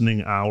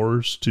listening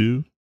hours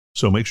too.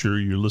 So make sure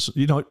you listen,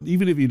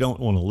 even if you don't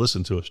want to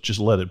listen to us, just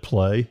let it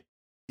play.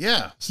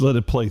 Yeah. Just let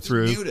it play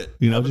through. Just mute it.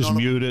 Just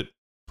mute it,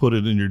 put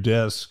it in your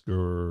desk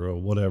or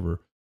whatever.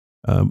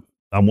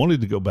 I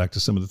wanted to go back to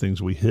some of the things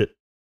we hit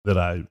that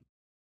I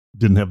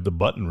didn't have the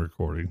button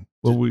recording.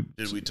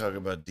 Did we talk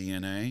about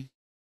DNA?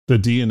 The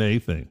DNA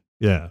thing.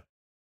 Yeah.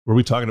 Were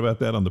we talking about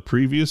that on the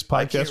previous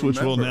podcast, which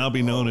will now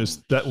be known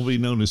as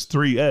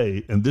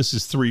 3A, and this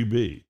is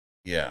 3B.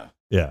 Yeah.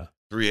 Yeah.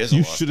 3 is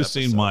You should have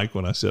seen Mike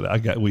when I said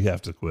we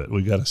have to quit.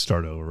 We got to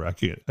start over. I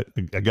can't.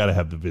 I got to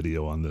have the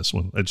video on this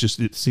one.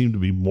 It seemed to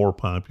be more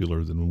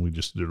popular than when we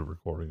just did a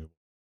recording.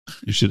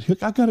 You should.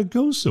 I got to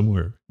go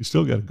somewhere. You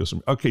still got to go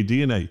somewhere. Okay,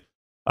 DNA.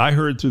 I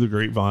heard through the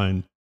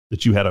grapevine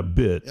that you had a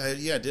bit.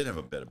 Yeah, I did have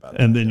a bit about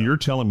that. And then you're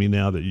telling me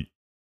now that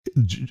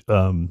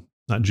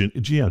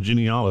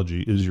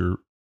genealogy is your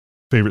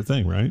favorite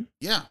thing, right?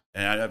 Yeah.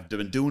 And I've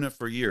been doing it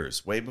for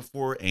years, way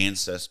before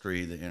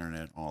Ancestry, the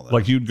internet, all that.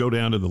 Like you'd go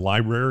down to the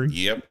library?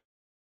 Yep.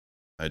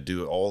 I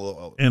do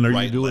all and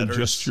are you doing letters.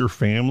 Just your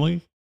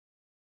family?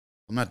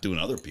 I'm not doing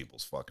other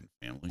people's fucking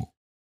family.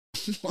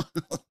 Do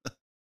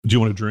you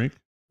want to drink?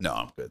 No,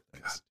 I'm good.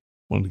 Thanks.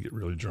 I wanted to get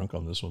really drunk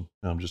on this one.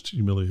 I'm just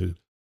humiliated.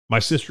 My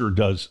sister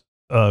does.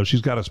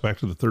 She's got us back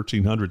to the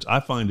 1300s.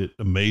 I find it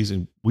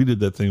amazing. We did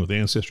that thing with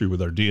Ancestry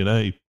with our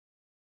DNA.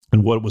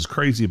 And what was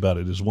crazy about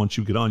it is once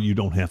you get on, you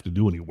don't have to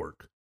do any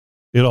work.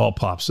 It all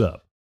pops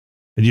up.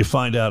 And you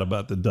find out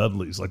about the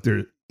Dudleys.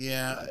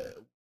 Yeah.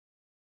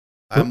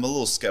 I'm a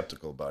little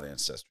skeptical about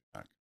Ancestry.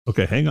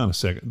 Okay, hang on a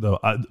second, though.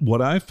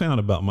 What I found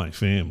about my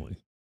family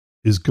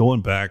is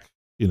going back,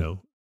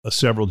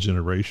 several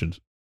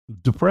generations.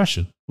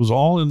 Depression was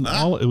all in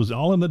it was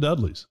all in the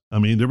Dudleys. I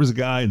mean, there was a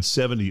guy in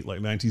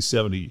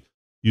 1970.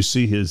 You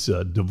see his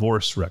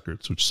divorce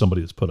records, which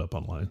somebody has put up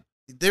online.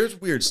 There's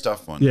weird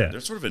stuff on there.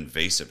 There's sort of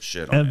invasive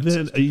shit on And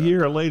then a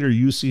year later,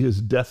 you see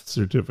his death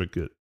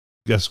certificate.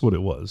 Guess what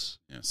it was?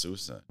 Yeah,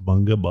 suicide.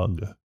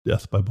 Bunga.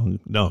 Death by bunga.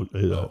 No,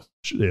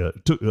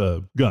 took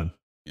gun.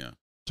 Yeah.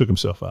 Took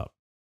himself out.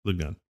 The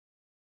gun.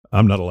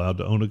 I'm not allowed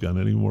to own a gun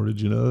anymore.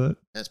 Did you know that?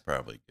 That's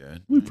probably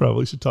good. We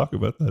probably should talk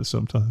about that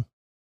sometime.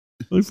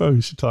 We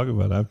probably should talk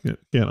about it. I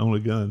can't own a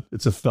gun.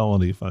 It's a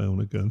felony if I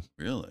own a gun.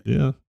 Really?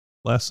 Yeah.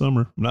 August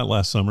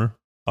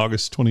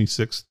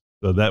 26th,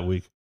 that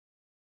week,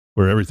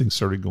 where everything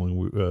started going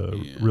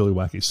really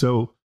wacky.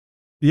 So,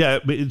 yeah,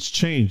 but it's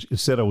changed. It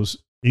said I was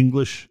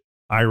English,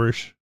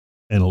 Irish,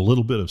 and a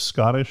little bit of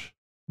Scottish.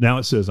 Now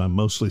it says I'm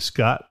mostly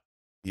Scot.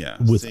 Yeah.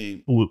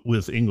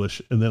 With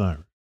English and then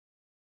Irish.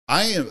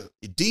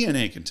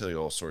 DNA can tell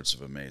you all sorts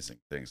of amazing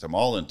things. I'm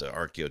all into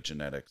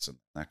archaeogenetics and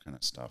that kind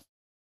of stuff.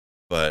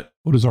 But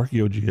what is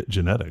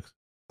archaeogenetics?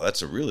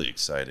 That's a really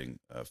exciting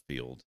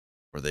field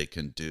where they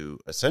can do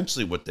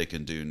essentially what they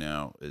can do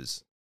now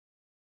is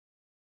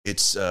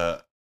it's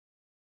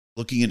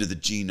looking into the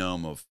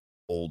genome of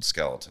old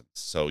skeletons.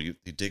 So you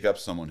dig up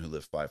someone who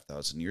lived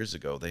 5,000 years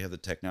ago. They have the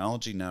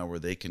technology now where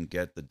they can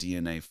get the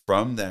DNA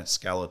from that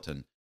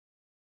skeleton.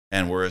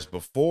 And whereas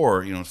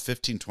before,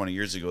 15, 20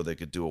 years ago, they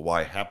could do a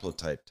Y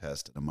haplotype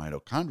test and a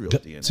mitochondrial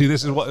DNA. See,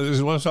 this is what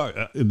I'm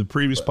talking. In the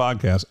previous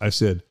podcast, I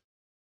said,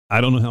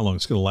 I don't know how long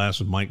it's going to last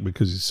with Mike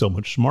because he's so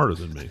much smarter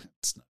than me.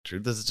 It's not true.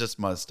 This is just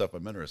my stuff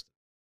I'm interested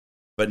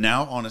in. But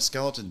now on a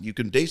skeleton, you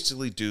can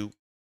basically do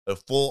a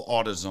full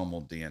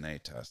autosomal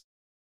DNA test.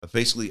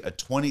 Basically a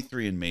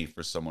 23andMe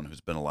for someone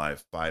who's been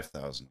alive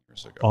 5,000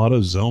 years ago.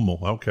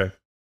 Autosomal. Okay.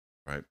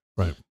 Right.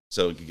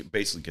 So you can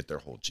basically get their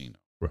whole genome.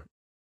 Right.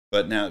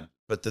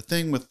 But the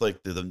thing with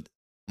like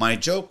my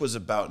joke was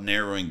about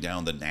narrowing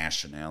down the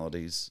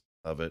nationalities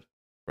of it,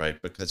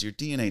 right? Because your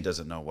DNA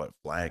doesn't know what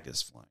flag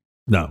is flying.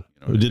 No,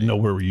 it didn't know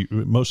where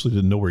mostly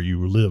didn't know where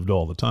you lived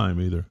all the time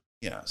either.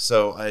 Yeah.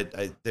 So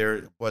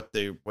what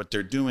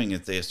they're doing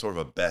is they have sort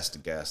of a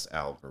best guess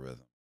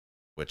algorithm,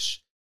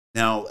 which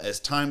now as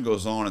time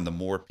goes on and the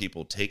more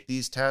people take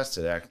these tests,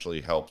 it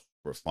actually helps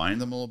refine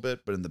them a little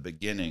bit. But in the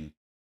beginning,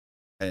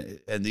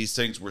 and these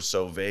things were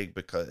so vague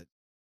because,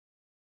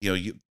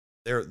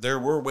 there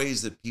were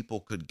ways that people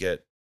could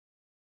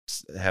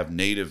have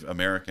Native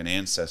American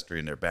ancestry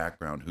in their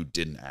background who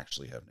didn't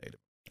actually have Native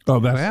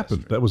American that ancestry.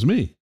 happened. That was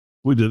me.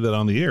 We did that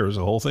on the air. It was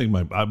a whole thing.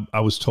 I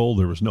was told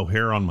there was no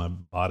hair on my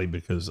body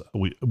because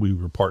we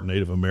were part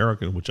Native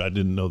American, which I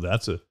didn't know.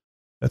 That's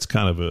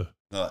kind of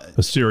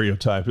a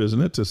stereotype,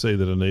 isn't it, to say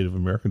that a Native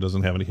American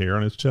doesn't have any hair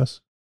on his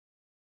chest?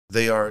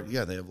 They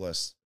have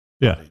less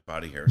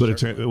body hair. But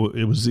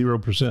it was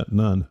 0%,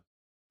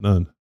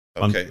 none.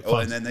 Okay.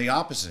 And then the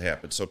opposite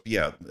happened. So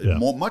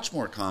much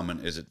more common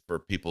is it for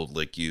people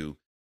like you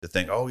to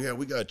think, oh yeah,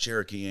 we got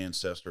Cherokee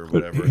ancestor or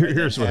whatever.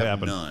 Here's what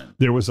happened. None.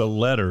 There was a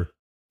letter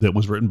that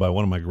was written by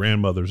one of my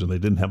grandmothers, and they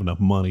didn't have enough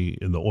money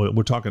in the oil.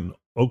 We're talking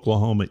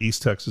Oklahoma,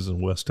 East Texas,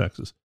 and West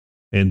Texas.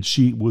 And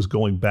she was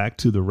going back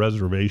to the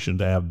reservation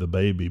to have the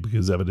baby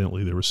because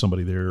evidently there was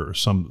somebody there or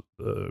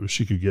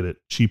she could get it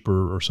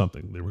cheaper or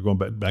something. They were going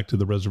back to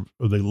the reservation.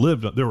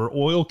 There were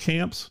oil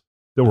camps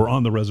that were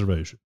on the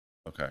reservation.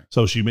 Okay.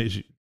 So she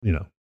made,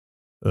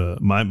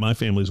 my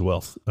family's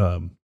wealth.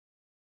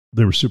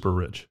 They were super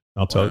rich.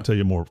 I'll tell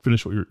you more.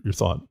 Finish what your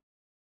thought.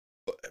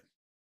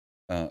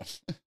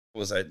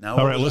 Was I now?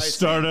 All right, let's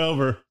start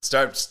over.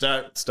 Start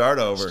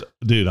over,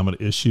 dude. I'm going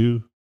to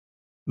issue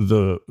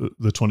the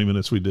 20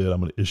 minutes we did.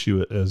 I'm going to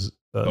issue it as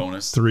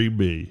bonus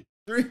 3B.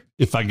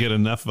 If I get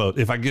enough vote,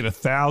 if I get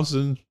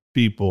 1,000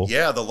 people,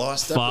 the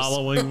lost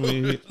following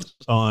me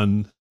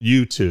on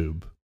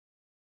YouTube,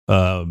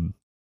 and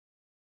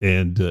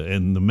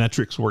the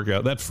metrics work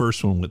out. That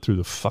first one went through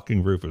the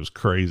fucking roof. It was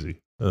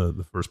crazy.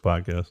 The first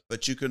podcast.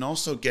 But you can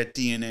also get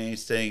DNA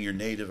saying you're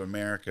Native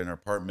American or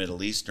part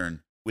Middle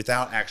Eastern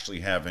without actually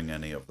having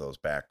any of those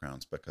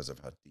backgrounds because of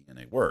how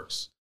DNA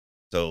works.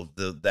 So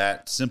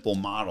that simple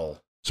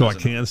model. So I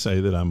can say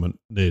that I'm a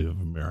Native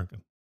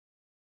American.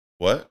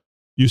 What?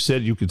 You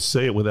said you could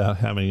say it without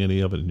having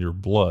any of it in your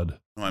blood.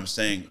 No, I'm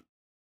saying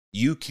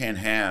you can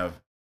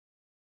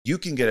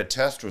get a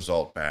test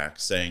result back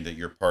saying that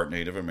you're part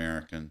Native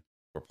American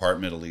or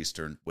part Middle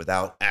Eastern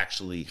without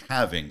actually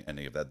having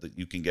any of that. That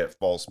you can get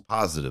false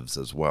positives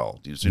as well.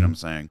 Do you see what I'm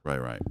saying?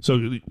 Right. So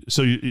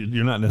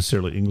you're not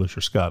necessarily English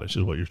or Scottish,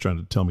 is what you're trying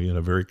to tell me in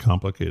a very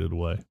complicated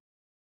way.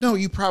 No,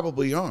 you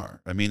probably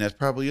are. I mean, that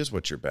probably is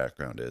what your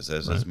background is,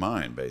 as is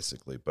mine,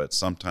 basically. But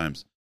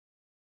sometimes,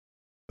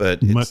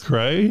 it's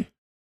McRae?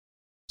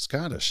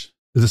 Scottish.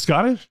 Is it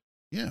Scottish?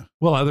 Yeah.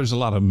 Well, there's a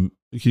lot of, can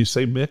you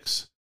say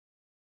mix?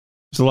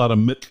 There's a lot of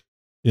Mick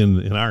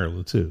in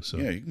Ireland too. So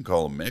yeah, you can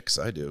call them mix.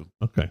 I do.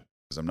 Okay.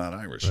 Because I'm not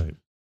Irish. Right.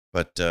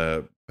 But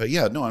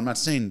yeah, no, I'm not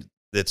saying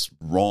it's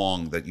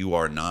wrong that you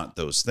are not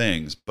those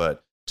things,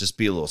 but just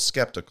be a little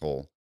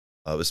skeptical,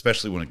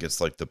 especially when it gets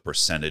like the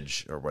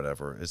percentage or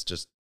whatever. It's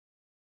just,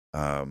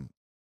 how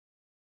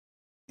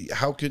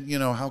can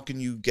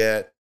you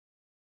get,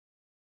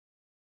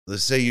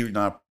 let's say you're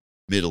not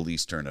Middle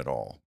Eastern at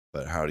all,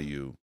 but how do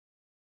you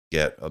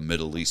get a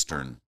Middle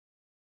Eastern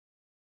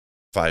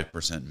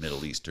 5%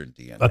 Middle Eastern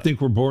DNA? I think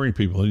we're boring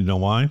people. You know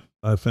why?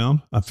 I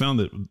found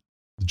that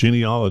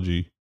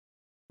genealogy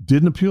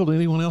didn't appeal to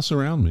anyone else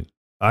around me.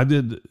 I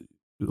did,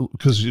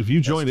 because if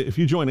you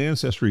join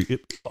Ancestry,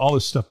 all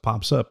this stuff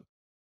pops up.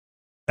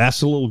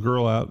 Asked a little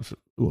girl out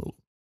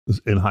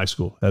in high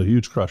school, had a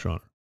huge crush on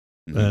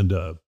her, and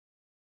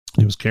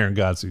it was Karen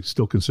Godsey.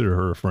 Still consider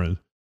her a friend.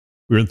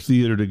 We were in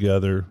theater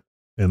together,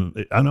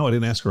 and I know I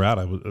didn't ask her out.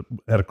 I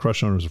had a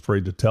crush on her. I was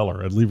afraid to tell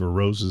her. I'd leave her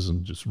roses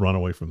and just run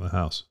away from the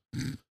house.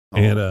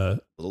 And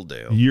little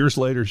Dale. Years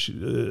later,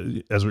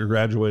 she, as we were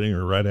graduating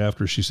or right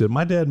after, she said,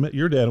 "My dad met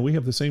your dad, and we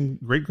have the same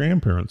great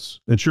grandparents."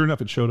 And sure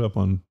enough, it showed up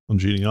on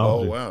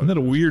genealogy. Oh wow! Isn't that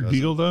a weird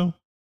deal, though?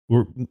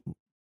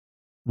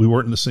 We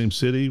weren't in the same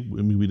city.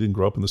 I mean, we didn't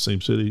grow up in the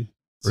same city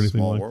or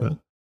anything like that.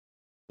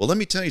 Well, let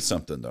me tell you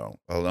something, though.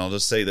 I'll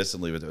just say this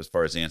and leave it as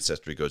far as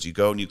Ancestry goes. You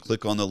go and you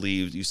click on the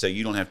leaves. You say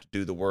you don't have to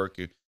do the work.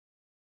 It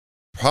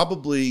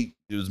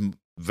was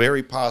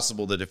very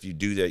possible that if you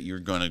do that, you're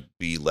going to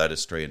be led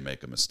astray and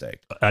make a mistake.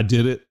 I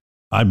did it.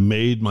 I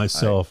made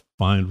myself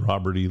find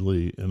Robert E.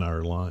 Lee in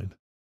our line.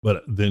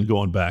 But then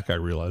going back, I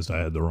realized I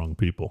had the wrong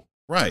people.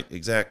 Right,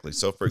 exactly.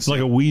 So for it's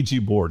like a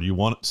Ouija board. You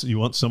want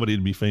somebody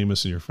to be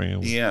famous in your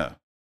family. Yeah.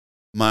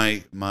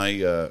 My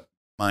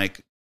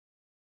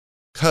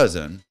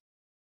cousin,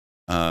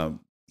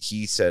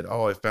 he said,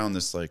 "Oh, I found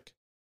this like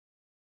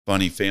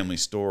funny family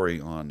story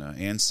on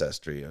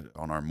Ancestry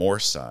on our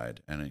Morse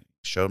side," and it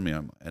showed me.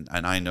 And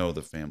I know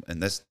the family,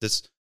 and this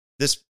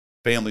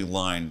family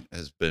line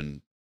has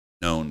been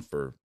known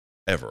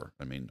forever.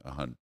 I mean,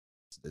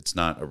 it's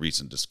not a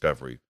recent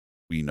discovery.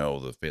 We know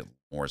the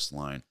Morse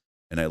line,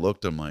 and I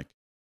looked. I'm like,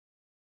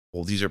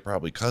 well, these are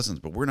probably cousins,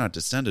 but we're not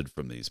descended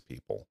from these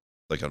people.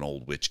 Like an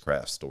old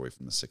witchcraft story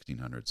from the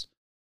 1600s.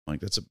 I'm like,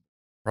 that's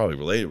probably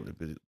related.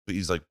 But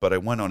he's like, but I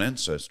went on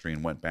Ancestry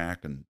and went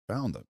back and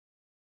found them.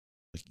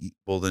 Like,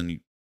 well,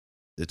 then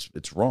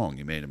it's wrong.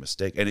 You made a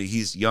mistake. And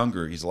he's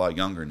younger. He's a lot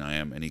younger than I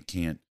am, and he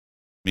can't.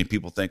 I mean,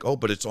 people think, oh,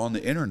 but it's on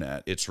the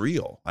internet. It's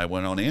real. I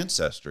went on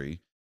Ancestry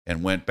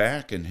and went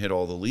back and hit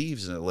all the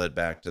leaves, and it led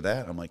back to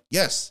that. I'm like,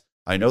 yes,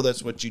 I know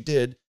that's what you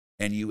did,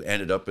 and you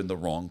ended up in the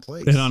wrong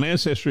place. And on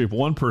Ancestry, if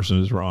one person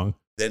is wrong,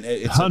 then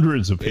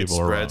hundreds of people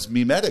are wrong. It spreads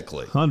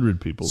mimetically. 100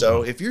 people.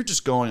 So if you're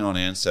just going on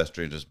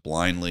Ancestry and just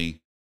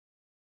blindly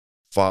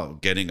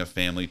getting a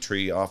family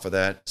tree off of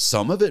that,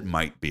 some of it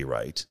might be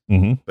right,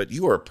 but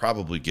you are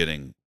probably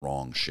getting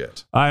wrong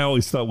shit. I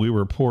always thought we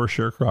were poor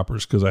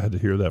sharecroppers because I had to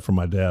hear that from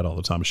my dad all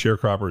the time. A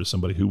sharecropper is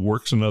somebody who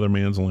works another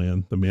man's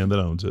land, the man that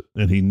owns it,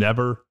 and he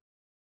never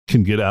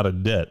can get out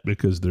of debt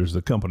because there's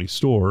the company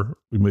store.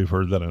 We may have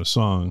heard that in a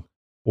song,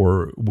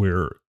 or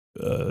where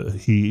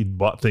he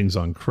bought things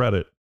on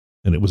credit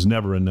and it was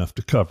never enough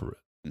to cover it.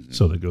 Mm-hmm.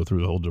 So they go through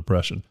the whole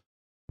depression.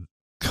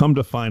 Come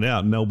to find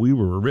out, no, we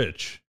were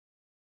rich.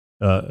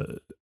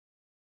 But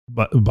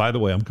by the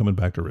way, I'm coming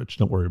back to rich.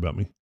 Don't worry about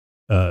me.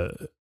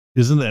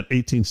 Isn't that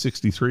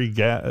 1863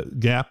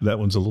 gap? That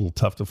one's a little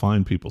tough to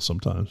find people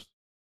sometimes.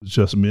 It's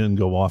just men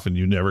go off and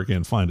you never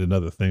can find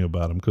another thing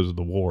about them because of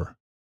the war.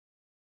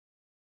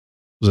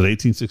 Was it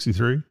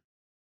 1863?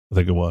 I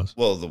think it was.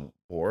 Well, the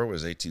war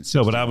was 1860.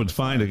 No, but I would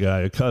find a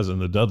guy, a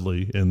cousin, a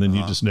Dudley, and then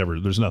you just never,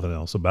 there's nothing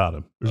else about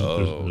him.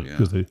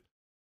 Because they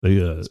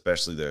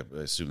especially I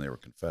assume they were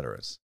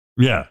Confederates.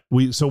 Yeah.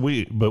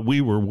 But we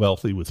were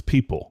wealthy with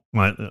people.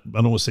 I don't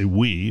want to say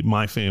we,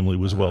 my family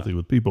was wealthy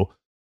with people.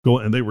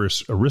 And they were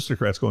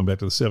aristocrats going back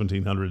to the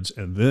 1700s.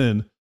 And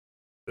then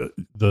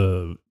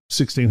the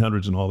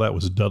 1600s and all that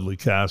was Dudley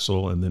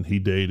Castle. And then he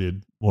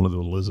dated one of the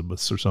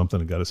Elizabeths or something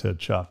and got his head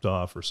chopped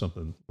off or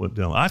something went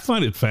down. I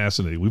find it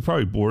fascinating. We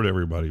probably bored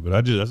everybody, but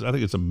I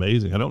think it's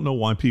amazing. I don't know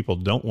why people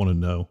don't want to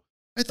know.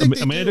 I think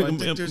Amanda, I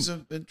think there's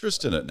an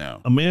interest in it now.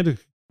 Amanda,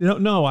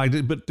 no, I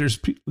did, but there's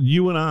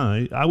you and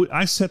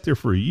I sat there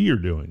for a year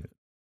doing it,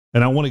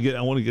 and I want to get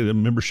a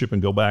membership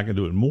and go back and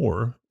do it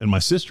more. And my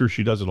sister,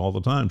 she does it all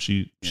the time.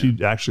 She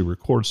actually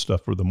records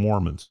stuff for the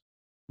Mormons.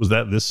 Was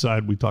that this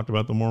side we talked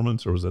about the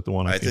Mormons, or was that the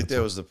one? I think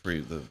that was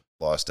the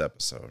lost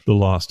episode. The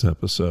lost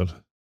episode.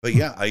 But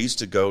yeah, I used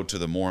to go to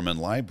the Mormon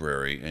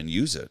library and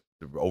use it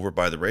over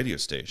by the radio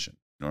station.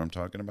 You know what I'm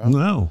talking about?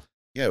 No.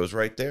 Yeah, it was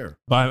right there.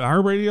 By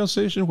our radio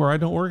station where I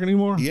don't work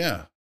anymore?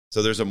 Yeah.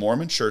 So there's a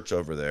Mormon church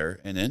over there,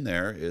 and in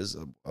there is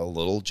a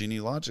little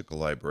genealogical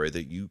library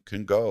that you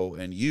can go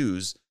and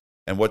use.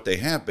 And what they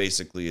have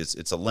basically is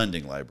it's a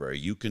lending library.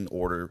 You can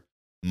order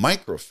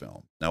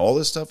microfilm. Now, all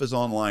this stuff is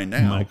online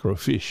now.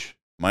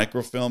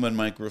 Microfilm and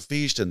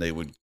microfiche, and they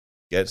would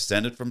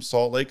send it from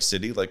Salt Lake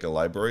City like a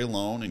library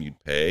loan, and you'd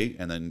pay,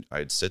 and then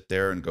I'd sit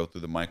there and go through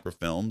the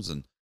microfilms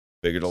and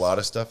figured a lot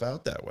of stuff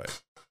out that way.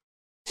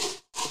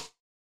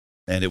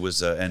 And it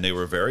was, and they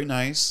were very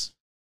nice,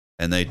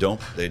 and they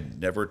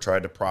never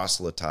tried to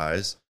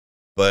proselytize.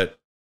 But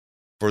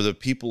for the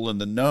people in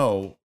the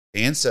know,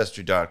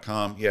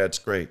 Ancestry.com, yeah, it's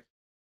great.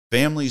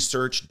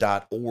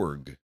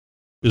 FamilySearch.org,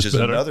 which is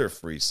another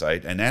free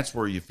site, and that's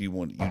where if you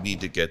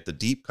need to get the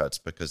deep cuts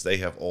because they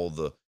have all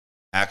the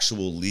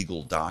actual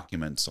legal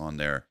documents on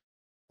there,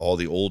 all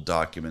the old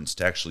documents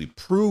to actually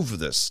prove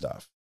this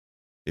stuff.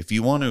 If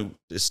you want to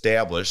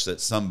establish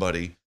that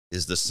somebody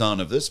is the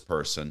son of this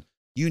person,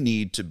 you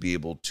need to be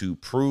able to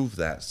prove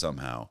that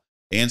somehow.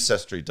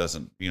 Ancestry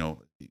doesn't,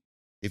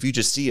 if you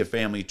just see a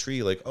family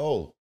tree like,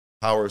 oh,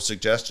 power of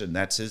suggestion,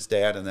 that's his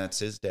dad and that's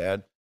his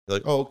dad, you're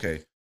like, oh,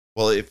 okay.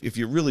 Well, if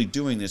you're really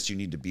doing this, you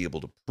need to be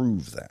able to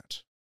prove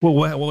that.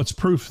 Well, it's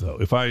proof though.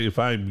 If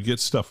I get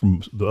stuff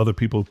from the other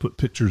people, put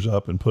pictures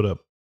up and put up,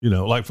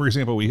 like for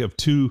example, we have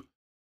two.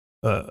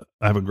 I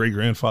have a great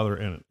grandfather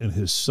and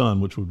his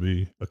son, which would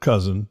be a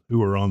cousin,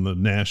 who are on the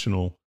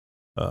National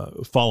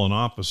Fallen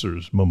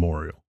Officers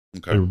Memorial.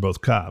 Okay. They were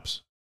both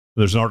cops.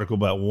 There's an article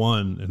about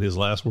one, and his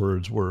last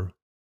words were,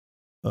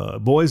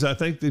 "Boys, I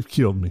think they've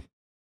killed me."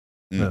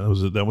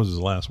 Mm. That was his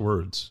last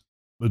words.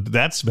 But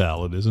that's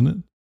valid, isn't it?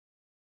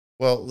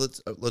 Well,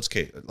 let's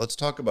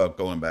talk about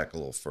going back a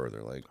little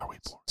further. Like, are we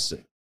born?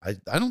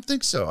 I don't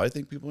think so. I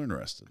think people are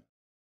interested.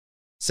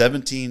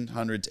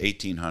 1700s,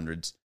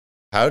 1800s.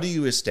 How do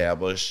you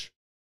establish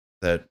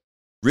that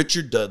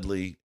Richard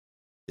Dudley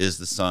is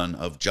the son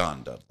of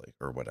John Dudley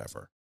or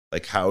whatever.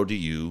 Like, how do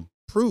you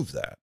prove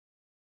that?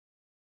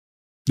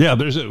 Yeah,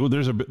 there's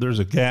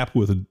a gap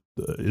with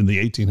in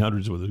the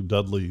 1800s with a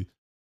Dudley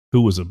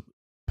who was a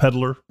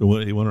peddler.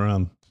 He went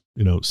around,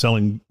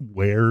 selling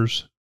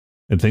wares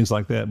and things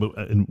like that. But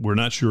and we're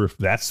not sure if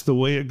that's the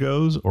way it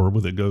goes or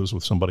whether it goes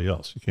with somebody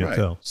else. You can't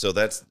tell. So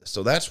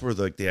that's where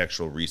the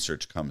actual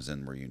research comes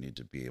in, where you need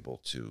to be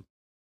able to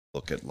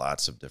look at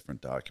lots of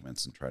different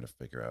documents and try to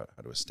figure out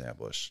how to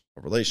establish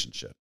a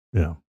relationship.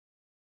 Yeah,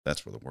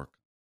 that's where the work.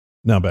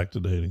 Now back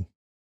to dating.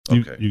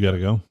 Okay, you got to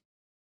go.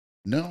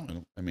 No,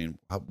 I mean,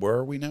 where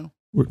are we now?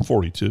 We're at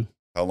 42.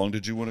 How long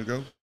did you want to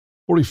go?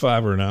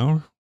 45 or an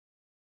hour.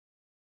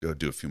 Go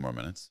do a few more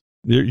minutes.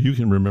 You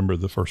can remember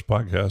the first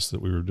podcast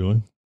that we were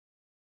doing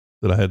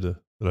that I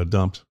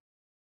dumped.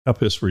 How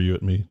pissed were you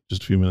at me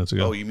just a few minutes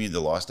ago? Oh, you mean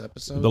the lost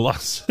episode? The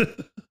lost.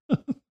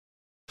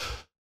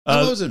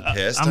 I wasn't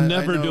pissed. I'm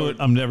never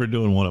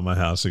doing one at my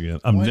house again.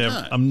 Why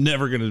not? I'm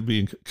never going to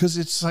be, because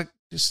it's like,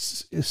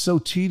 it's so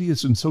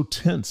tedious and so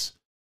tense.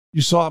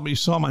 You saw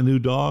my new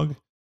dog.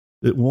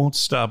 It won't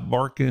stop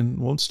barking,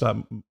 won't stop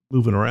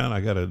moving around.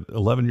 I got an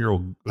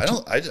 11-year-old.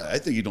 I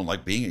think you don't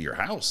like being at your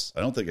house. I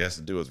don't think it has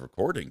to do with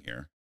recording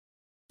here.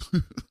 A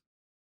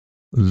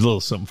little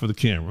something for the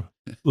camera.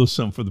 A little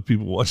something for the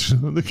people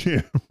watching on the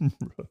camera.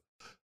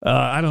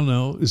 I don't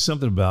know. It's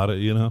something about it,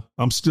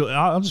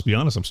 I'll just be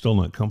honest. I'm still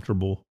not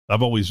comfortable.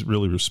 I've always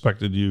really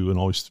respected you, and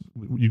always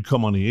you'd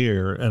come on the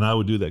air and I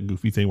would do that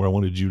goofy thing where I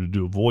wanted you to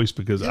do a voice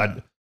because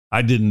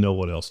I didn't know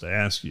what else to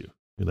ask you,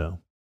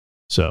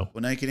 So.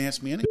 Well, now you can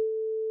ask me anything.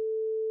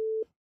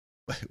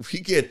 We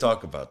can't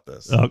talk about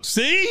this.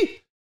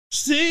 See,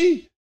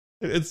 sorry.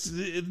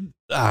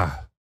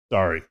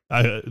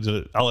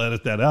 I'll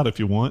edit that out if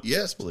you want.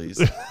 Yes,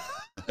 please.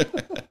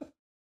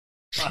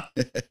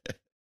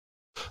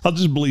 I'll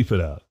just bleep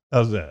it out.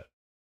 How's that?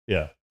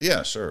 Yeah.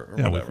 Yeah, sure. Or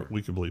whatever.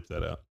 We can bleep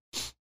that out.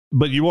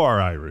 But you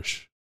are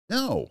Irish.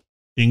 No.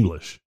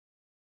 English.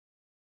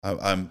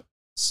 I'm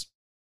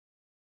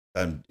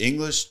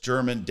English,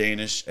 German,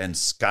 Danish, and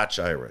Scotch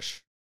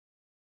Irish.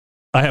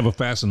 I have a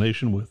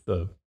fascination with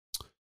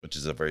which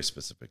is a very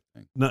specific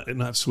thing.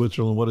 Not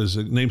Switzerland. What is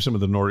it? Name some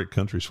of the Nordic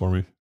countries for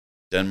me.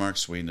 Denmark,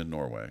 Sweden, and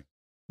Norway.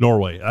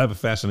 Norway. I have a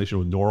fascination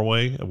with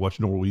Norway. I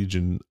watch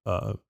Norwegian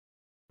not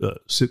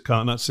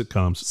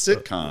sitcoms.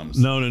 Sitcoms.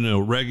 No.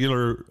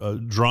 Regular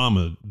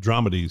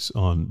dramedies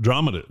on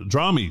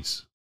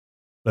dramies.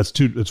 That's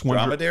two. It's one.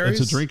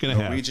 Dromedaries? It's a drink and a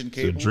half. Norwegian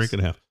cables? It's a drink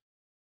and a half.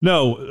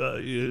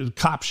 No,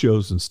 cop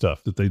shows and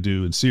stuff that they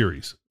do in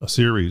series. A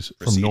series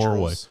from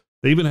Norway.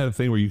 They even had a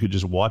thing where you could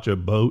just watch a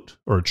boat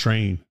or a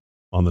train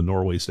on the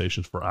Norway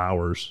stations for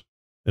hours,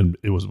 and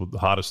it was the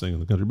hottest thing in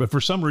the country. But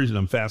for some reason,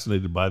 I'm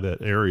fascinated by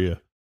that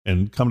area,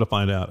 and come to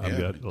find out, I've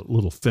got a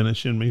little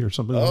Finnish in me or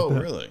something like that. Oh,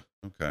 really?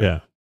 Okay. Yeah,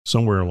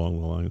 somewhere along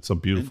the line. It's so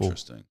beautiful.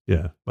 Interesting.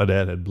 Yeah, my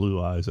dad had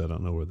blue eyes. I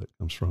don't know where that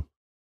comes from.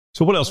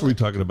 So what else were we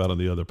talking about on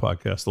the other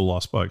podcast, the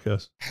Lost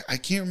podcast? I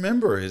can't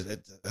remember.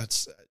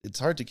 It's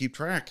hard to keep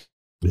track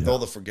with all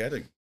the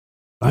forgetting.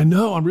 I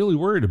know. I'm really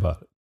worried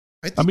about it.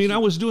 I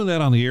was doing that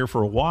on the air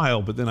for a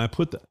while, but then I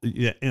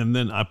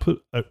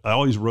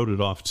always wrote it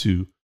off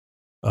to,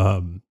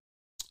 I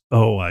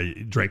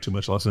drank too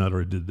much last night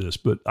or I did this,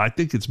 but I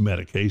think it's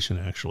medication.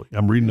 Actually,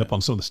 I'm reading up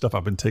on some of the stuff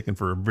I've been taking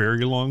for a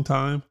very long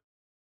time.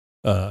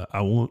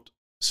 I won't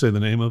say the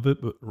name of it,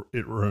 but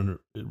it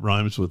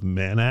rhymes with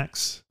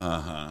Manax.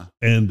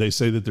 And they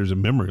say that there's a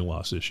memory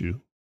loss issue.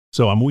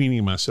 So I'm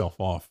weaning myself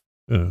off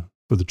for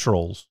the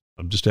trolls.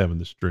 I'm just having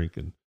this drink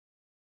and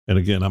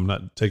again, I'm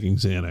not taking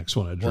Xanax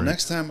when I drink. Well,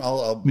 next time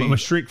I'll be. My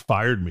shrink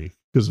fired me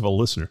because of a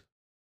listener,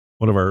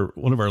 one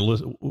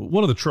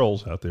of the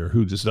trolls out there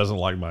who just doesn't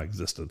like my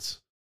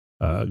existence.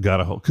 Got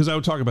a hold because I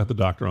would talk about the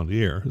doctor on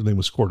the air. His name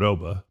was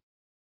Cordoba,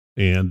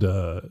 and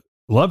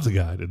loved the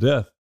guy to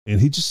death.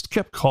 And he just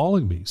kept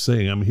calling me,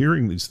 saying, "I'm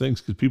hearing these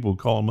things," because people would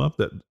call him up.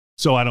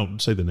 So I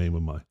don't say the name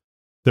of my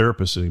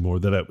therapist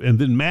anymore. And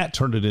then Matt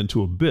turned it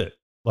into a bit.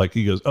 Like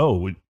he goes,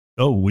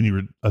 when you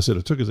were, I said,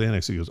 I took his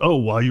Xanax. He goes, oh,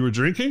 while you were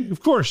drinking?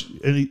 Of course.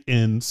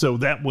 And so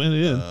that went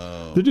in.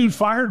 The dude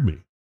fired me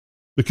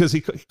because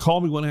he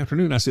called me one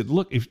afternoon. I said,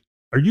 look,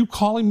 are you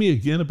calling me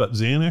again about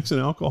Xanax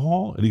and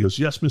alcohol? And he goes,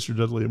 yes, Mr.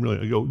 Dudley.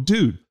 I go,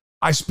 dude,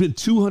 I spent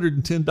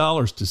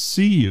 $210 to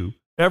see you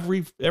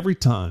every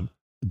time.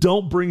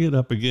 Don't bring it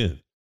up again.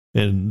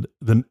 And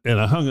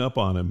I hung up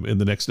on him. And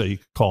the next day he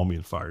called me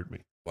and fired me.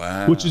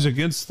 Wow. Which is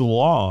against the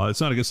law.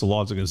 It's not against the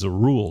law. It's against the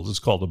rules. It's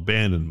called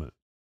abandonment.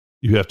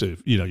 You have to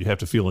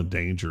feel in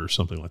danger or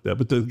something like that.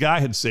 But the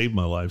guy had saved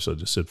my life, so I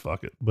just said,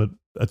 fuck it. But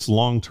that's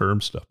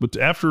long-term stuff. But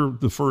after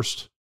the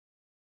first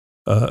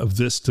of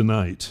this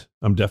tonight,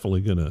 I'm definitely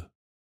going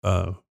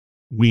to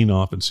wean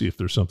off and see if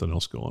there's something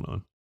else going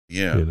on.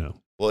 Yeah.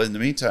 Well, in the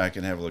meantime, I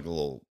can have like a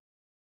little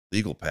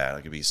legal pad.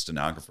 I could be a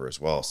stenographer as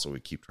well, so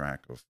we keep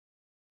track of.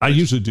 I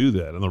usually do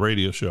that. On the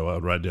radio show, I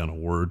would write down a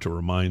word to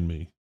remind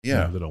me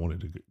that I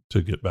wanted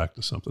to get back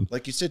to something.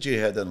 Like you said, you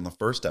had that on the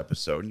first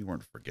episode, and you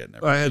weren't forgetting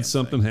everything. I had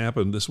something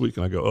happen this week,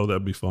 and I go, "Oh,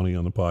 that'd be funny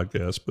on the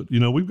podcast." But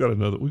we've got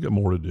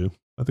more to do.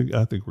 I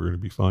think we're going to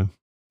be fine.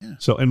 Yeah.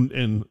 So,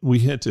 and we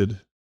hinted,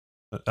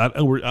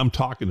 I'm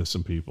talking to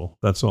some people.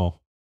 That's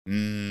all.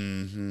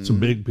 Mm-hmm. Some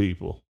big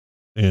people.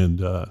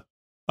 And,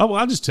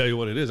 I'll just tell you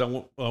what it is. I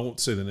won't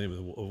say the name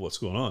of what's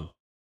going on.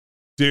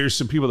 There's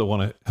some people that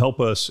want to help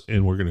us,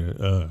 and we're going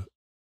to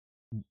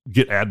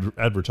get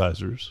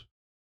advertisers,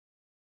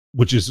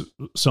 which is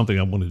something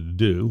I wanted to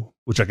do,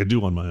 which I could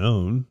do on my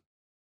own.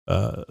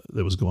 That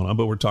was going on,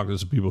 but we're talking to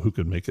some people who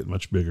could make it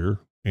much bigger.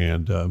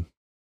 And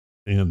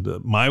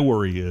my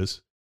worry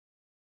is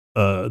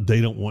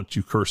they don't want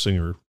you cursing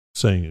or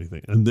saying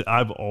anything. And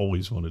I've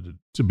always wanted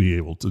to be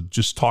able to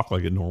just talk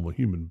like a normal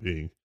human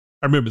being.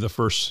 I remember the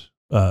first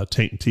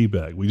Taint and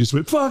Teabag. We just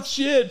went, fuck,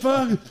 shit,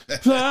 fuck,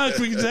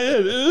 we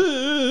did.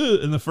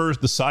 And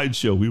the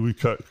sideshow, we would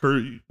cut,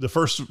 the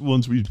first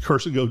ones we'd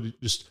curse and go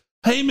just,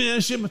 hey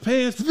man, shit my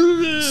pants,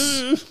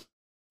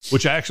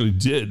 which I actually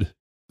did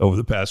over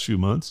the past few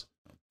months.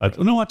 I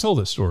told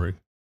this story.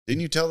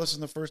 Didn't you tell this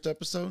in the first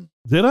episode?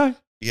 Did I?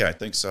 Yeah, I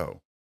think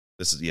so.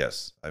 This is,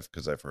 yes,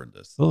 because I've heard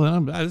this. Well,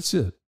 then that's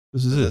it.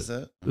 This is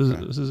it.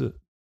 This is it.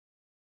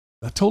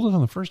 I told it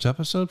on the first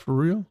episode for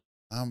real.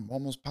 I'm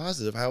almost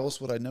positive. How else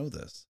would I know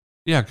this?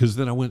 Yeah, because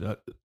then I went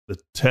the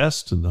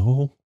test and the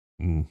whole.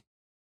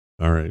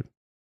 All right.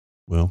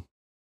 Well,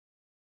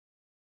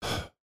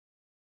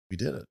 we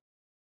did it.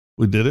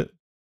 We did it.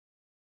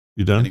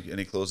 You done?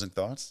 Any closing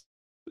thoughts?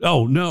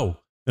 Oh, no.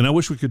 And I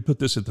wish we could put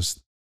this at this.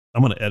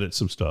 I'm going to edit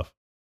some stuff.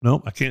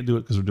 No, I can't do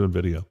it because we're doing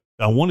video.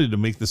 I wanted to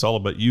make this all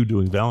about you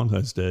doing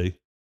Valentine's Day,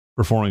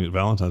 performing at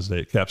Valentine's Day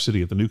at Cap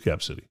City, at the new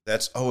Cap City.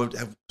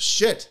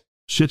 Shit.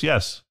 Shit,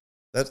 yes.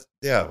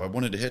 I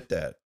wanted to hit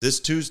that. This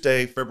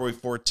Tuesday, February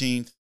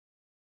 14th,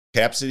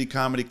 Cap City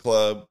Comedy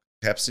Club,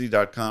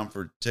 capcity.com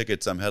for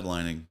tickets. I'm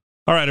headlining.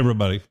 All right,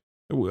 everybody.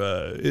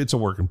 It's a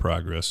work in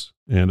progress,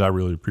 and I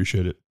really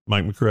appreciate it.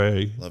 Mike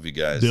McRae. Love you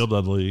guys. Dale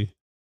Dudley.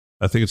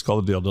 I think it's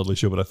called the Dale Dudley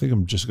Show, but I think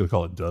I'm just going to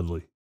call it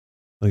Dudley.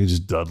 I think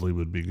just Dudley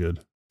would be good.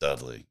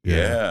 Dudley.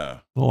 Yeah.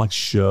 I don't like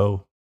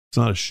show. It's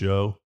not a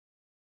show.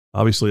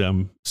 Obviously,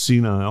 I'm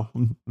senile.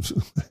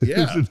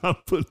 Yeah.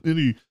 Not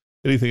putting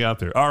anything out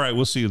there. All right,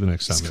 we'll see you the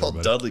next time. It's called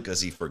everybody. Dudley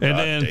because he forgot.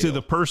 And to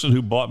the person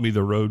who bought me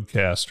the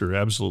Roadcaster,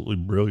 absolutely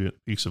brilliant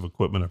piece of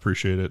equipment. I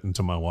appreciate it. And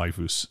to my wife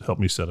who's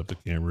helped me set up the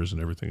cameras and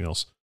everything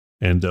else.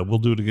 And we'll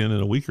do it again in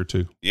a week or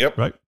two. Yep.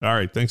 Right. All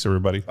right. Thanks,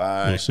 everybody.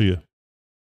 Bye. We'll see you.